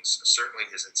writings, certainly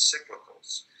his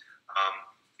encyclicals.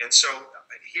 And so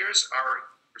here's our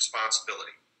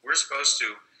responsibility. We're supposed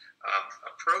to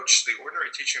approach the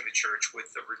ordinary teaching of the church with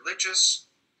the religious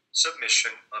submission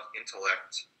of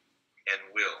intellect and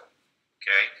will.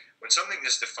 Okay? When something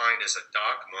is defined as a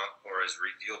dogma or as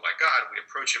revealed by God, we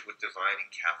approach it with divine and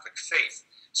Catholic faith.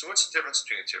 So what's the difference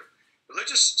between the two?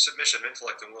 Religious submission of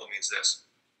intellect and will means this.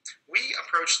 We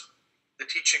approach the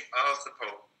teaching of the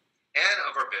Pope and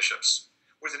of our bishops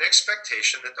with an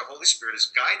expectation that the Holy Spirit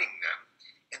is guiding them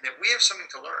and that we have something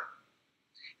to learn.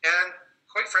 And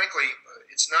quite frankly,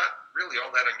 it's not really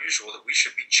all that unusual that we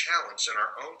should be challenged in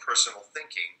our own personal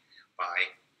thinking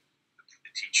by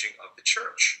the teaching of the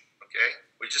church. Okay?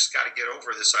 We just got to get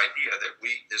over this idea that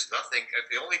there's nothing,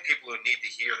 the only people who need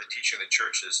to hear the teaching of the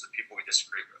church is the people we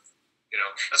disagree with. You know,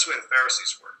 that's the way the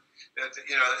Pharisees were.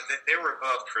 You know, they were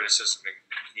above criticism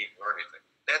or anything.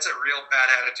 That's a real bad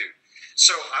attitude.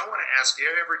 So I want to ask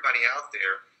everybody out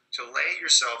there to lay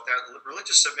yourself down.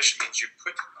 Religious submission means you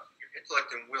put your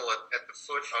intellect and will at the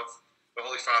foot of the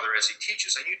Holy Father as he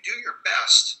teaches, and you do your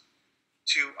best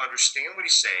to understand what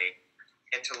he's saying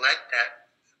and to let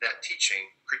that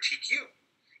teaching critique you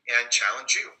and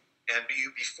challenge you, and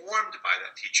you be formed by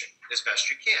that teaching as best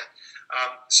you can.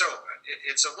 So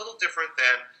it's a little different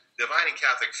than divine and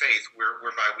Catholic faith,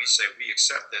 whereby we say we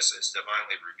accept this as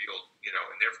divinely revealed, you know,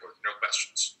 and therefore no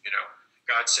questions. You know,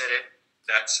 God said it,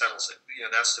 that settles it. You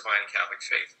know, that's divine and Catholic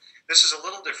faith. This is a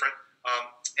little different.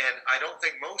 And I don't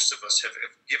think most of us have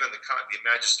given the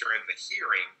magisterium the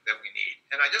hearing that we need.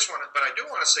 And I do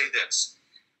want to say this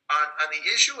on the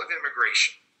issue of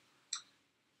immigration.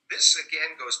 This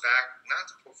again goes back not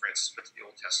to Pope Francis, but to the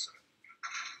Old Testament.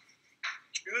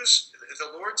 Jews,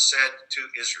 the Lord said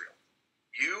to Israel,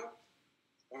 "You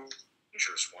were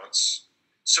strangers once,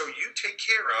 so you take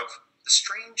care of the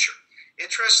stranger."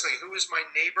 Interestingly, who is my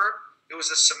neighbor? It was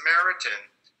a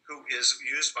Samaritan who is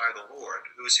used by the Lord,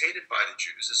 who is hated by the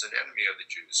Jews, is an enemy of the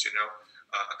Jews,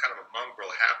 a kind of a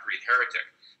mongrel, half-breed heretic.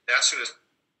 That's who it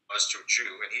was to a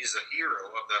Jew, and he's the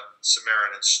hero of the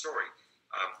Samaritan story.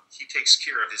 He takes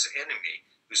care of his enemy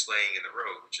who's laying in the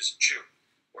road, which is a Jew.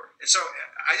 And so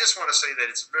I just want to say that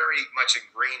it's very much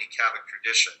ingrained in Catholic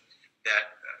tradition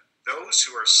that those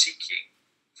who are seeking,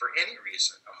 for any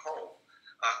reason, a home,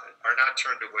 are not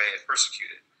turned away and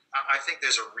persecuted. I think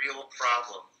there's a real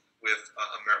problem with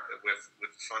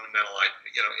with fundamental,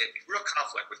 real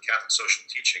conflict with Catholic social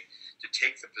teaching to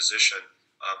take the position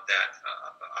that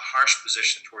a harsh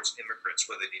position towards immigrants,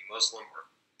 whether they be Muslim or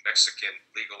Mexican,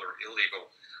 legal or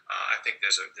illegal. I think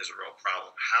there's a real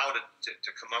problem. How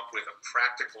to come up with a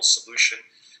practical solution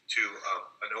to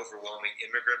an overwhelming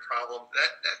immigrant problem?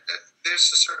 That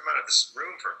there's a certain amount of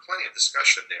room for plenty of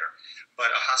discussion there.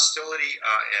 But a hostility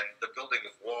and the building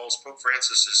of walls, Pope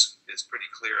Francis is pretty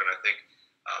clear, and I think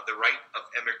the right of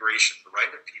emigration, the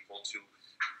right of people to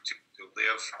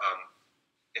live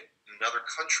in another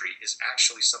country is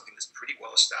actually something that's pretty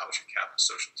well established in Catholic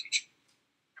social teaching.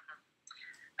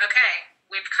 Okay,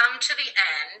 we've come to the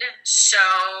end.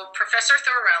 So, Professor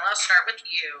Thorell, I'll start with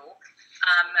you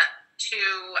to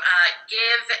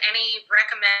give any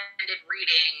recommended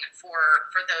reading for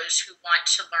those who want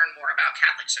to learn more about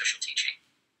Catholic social teaching.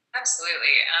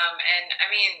 Absolutely. And I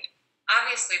mean,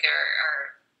 obviously there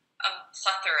are a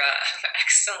plethora of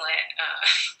excellent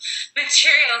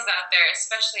materials out there,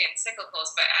 especially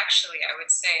encyclicals, but actually I would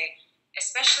say,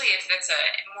 especially if it's a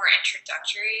more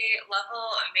introductory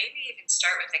level, maybe even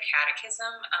start with the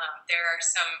catechism. There are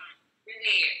some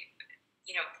really,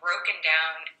 broken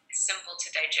down, simple to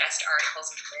digest articles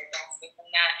and paragraphs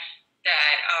within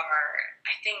that are,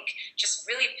 I think, just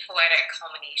really poetic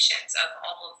culminations of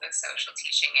all of the social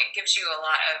teaching. It gives you a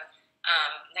lot of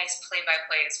nice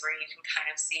play-by-plays where you can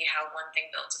kind of see how one thing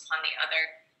builds upon the other.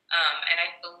 And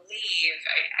I believe,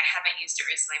 I haven't used it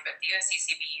recently, but the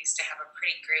USCCB used to have a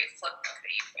pretty great flipbook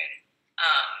that you could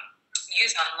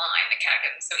use online, the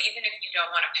catechism. So even if you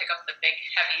don't want to pick up the big,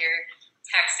 heavier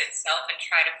text itself and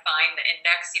try to find the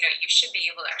index, you should be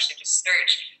able to actually just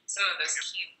search some of those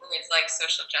key words like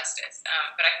social justice.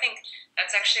 But I think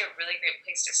that's actually a really great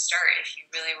place to start if you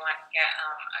really want to get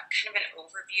a kind of an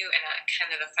overview and a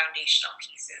kind of the foundational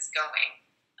pieces going.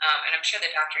 And I'm sure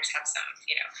the doctors have some,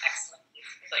 excellent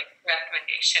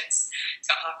recommendations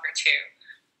to offer too.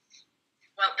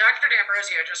 Well, Dr.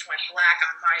 D'Ambrosio just went black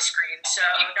on my screen, so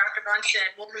Dr. Bunsen,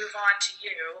 we'll move on to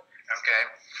you. Okay.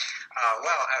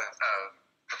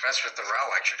 Professor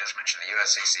Thorell actually just mentioned the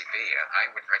USCCB.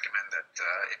 I would recommend that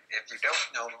if you don't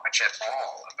know much at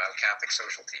all about Catholic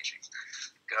social teaching,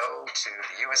 go to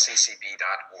the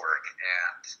usccb.org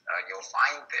and you'll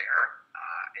find there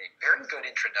a very good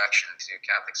introduction to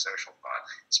Catholic social thought,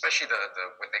 especially the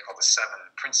what they call the 7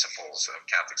 principles of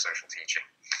Catholic social teaching.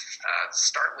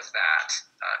 Start with that,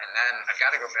 and then I've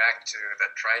got to go back to the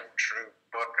tried and true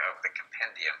book of the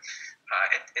compendium.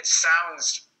 It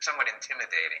sounds somewhat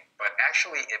intimidating, but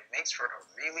actually it makes for a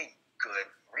really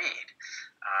good read.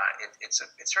 It's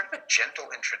sort of a gentle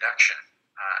introduction,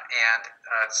 and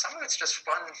some of it's just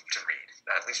fun to read,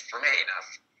 at least for me. Now,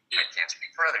 I can't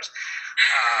speak for others.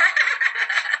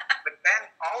 But then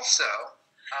also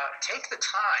take the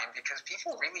time, because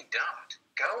people really don't.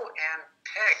 Go and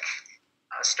pick.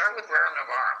 Start with Rerum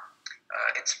Novarum.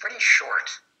 It's pretty short,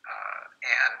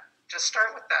 and just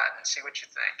start with that and see what you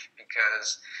think.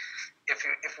 Because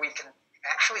if we can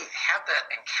actually have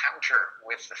that encounter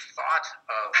with the thought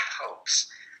of popes,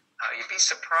 you'd be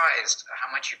surprised how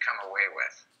much you come away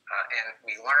with. And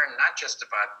we learn not just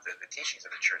about the teachings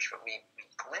of the Church, but we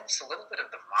glimpse a little bit of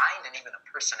the mind and even the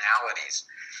personalities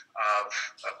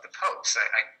of the popes.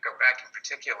 I go back in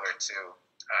particular to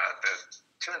the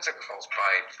 2 encyclicals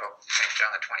by Pope St.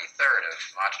 John XXIII of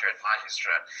Mater et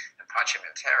Magistra and Pacem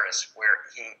in Terris, where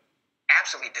he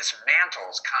absolutely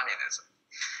dismantles communism.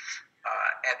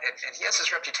 And he has his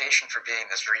reputation for being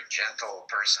this very gentle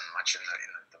person, much in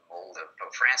the mold of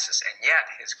Pope Francis, and yet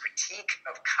his critique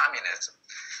of communism,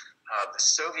 the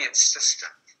Soviet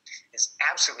system, is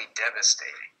absolutely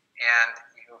devastating. And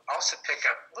you also pick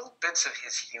up little bits of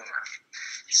his humor.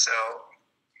 So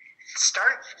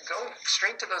go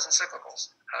straight to those encyclicals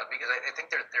because I think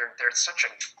they're such a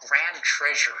grand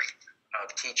treasury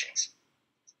of teachings.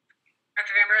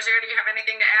 Dr. D'Ambrosio, do you have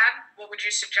anything to add? What would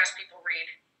you suggest people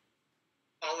read?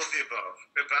 All of the above.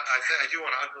 But I do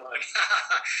want to underline.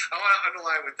 I want to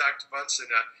underline with Dr.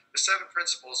 Bunsen the 7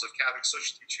 principles of Catholic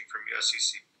social teaching from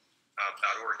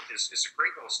uscc.org is a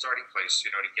great little starting place,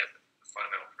 to get the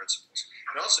fundamental principles.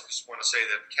 And I also just want to say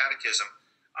that catechism.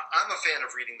 I'm a fan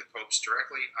of reading the popes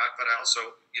directly, but I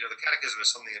also, the catechism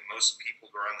is something that most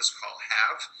people who are on this call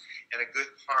have, and a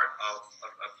good part of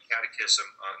catechism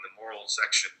in the moral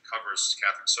section covers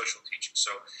Catholic social teaching.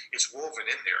 So it's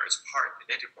woven in there. It's an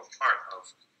integral part of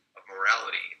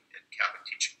morality in Catholic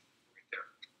teaching right there.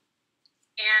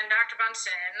 And Dr.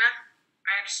 Bunsen,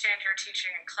 I understand you're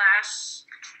teaching in class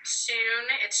soon.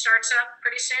 It starts up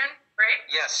pretty soon, right?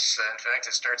 Yes. In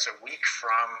fact, it starts a week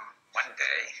from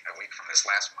this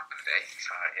last Monday.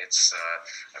 It's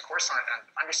a course on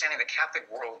understanding the Catholic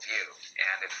worldview,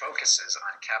 and it focuses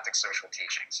on Catholic social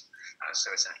teachings.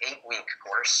 So it's an 8-week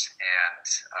course, and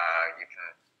you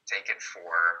can take it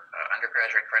for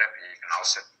undergraduate credit.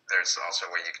 There's also a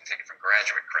way you can take it for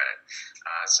graduate credit.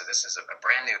 So this is a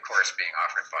brand new course being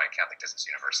offered by Catholic Distance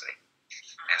University,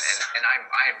 and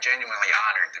I am genuinely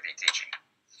honored to be teaching.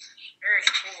 Very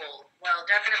cool. Well,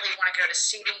 definitely want to go to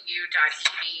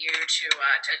cdu.edu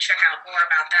to check out more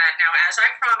about that. Now, as I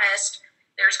promised,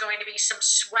 there's going to be some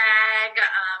swag.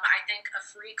 I think a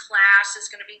free class is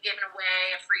going to be given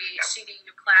away. A free CDU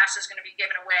class is going to be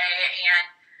given away. And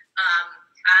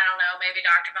I don't know, maybe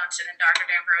Dr. Bunsen and Dr.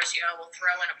 D'Ambrosio will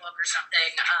throw in a book or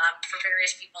something for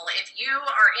various people. If you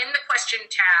are in the question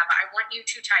tab, I want you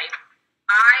to type,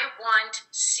 I want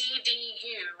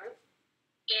CDU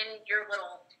in your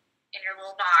little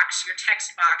box, your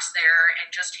text box there,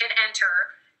 and just hit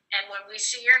enter. And when we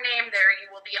see your name there, you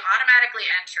will be automatically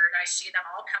entered. I see them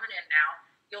all coming in now.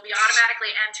 You'll be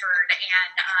automatically entered,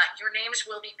 and your names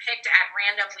will be picked at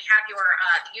random. We have the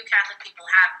uCatholic people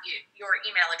have your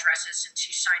email addresses since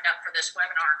you signed up for this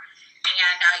webinar,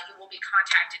 and you will be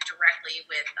contacted directly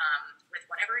with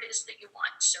whatever it is that you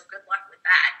want. So good luck with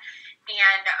that.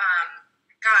 And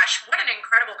gosh, what an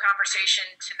incredible conversation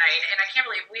tonight. And I can't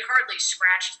believe we hardly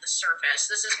scratched the surface.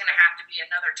 This is going to have to be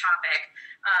another topic,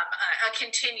 a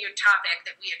continued topic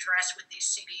that we address with these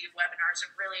CDU webinars.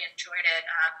 I've really enjoyed it.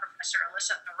 Professor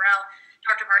Alyssa Thorell,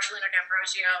 Dr. Marcelino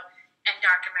D'Ambrosio, and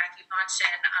Dr. Matthew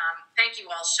Bunsen, thank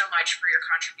you all so much for your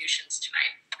contributions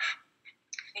tonight.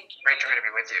 Thank you. Great joy to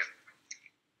be with you.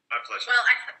 My pleasure. Well,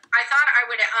 I thought I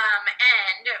would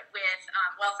end with,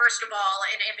 first of all,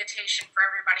 an invitation for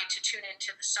everybody to tune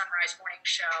into the Sunrise Morning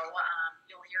Show.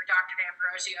 You'll hear Dr.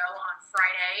 D'Ambrosio on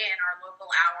Friday in our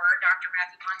local hour. Dr.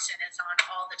 Matthew Bunsen is on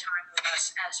all the time with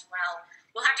us as well.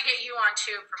 We'll have to get you on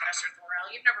too, Professor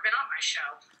Thorell. You've never been on my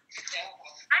show.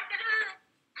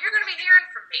 You're going to be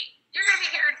hearing from me. You're going to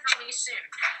be hearing from me soon.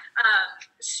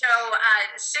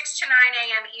 6 to 9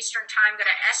 a.m. Eastern Time, go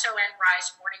to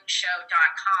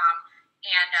sonrisemorningshow.com,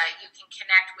 and you can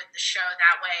connect with the show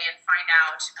that way and find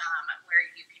out where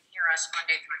you can hear us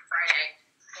Monday through Friday,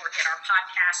 or get our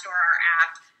podcast or our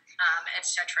app, et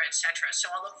cetera, et cetera. So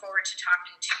I'll look forward to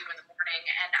talking to you in the morning.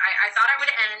 And I thought I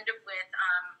would end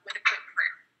with a quick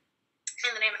prayer.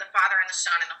 In the name of the Father, and the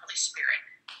Son, and the Holy Spirit.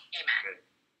 Amen.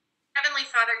 Heavenly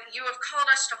Father, you have called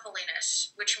us to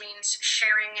holiness, which means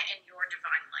sharing in your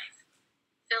divine life.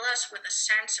 Fill us with a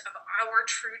sense of our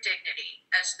true dignity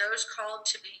as those called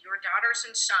to be your daughters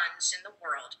and sons in the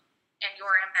world, and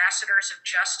your ambassadors of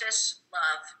justice,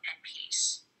 love, and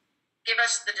peace. Give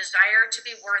us the desire to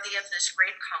be worthy of this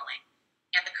great calling,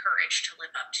 and the courage to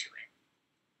live up to it.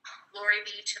 Glory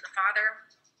be to the Father,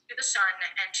 to the Son,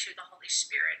 and to the Holy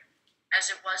Spirit,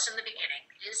 as it was in the beginning,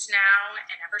 is now,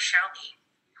 and ever shall be,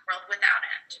 world without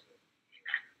end.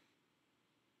 Amen.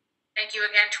 Thank you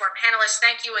again to our panelists.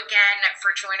 Thank you again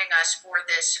for joining us for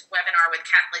this webinar with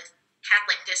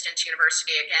Catholic Distance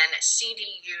University. Again,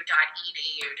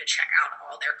 cdu.edu to check out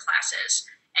all their classes,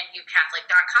 and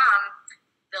uCatholic.com.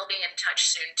 They'll be in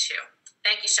touch soon too.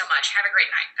 Thank you so much. Have a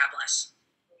great night. God bless.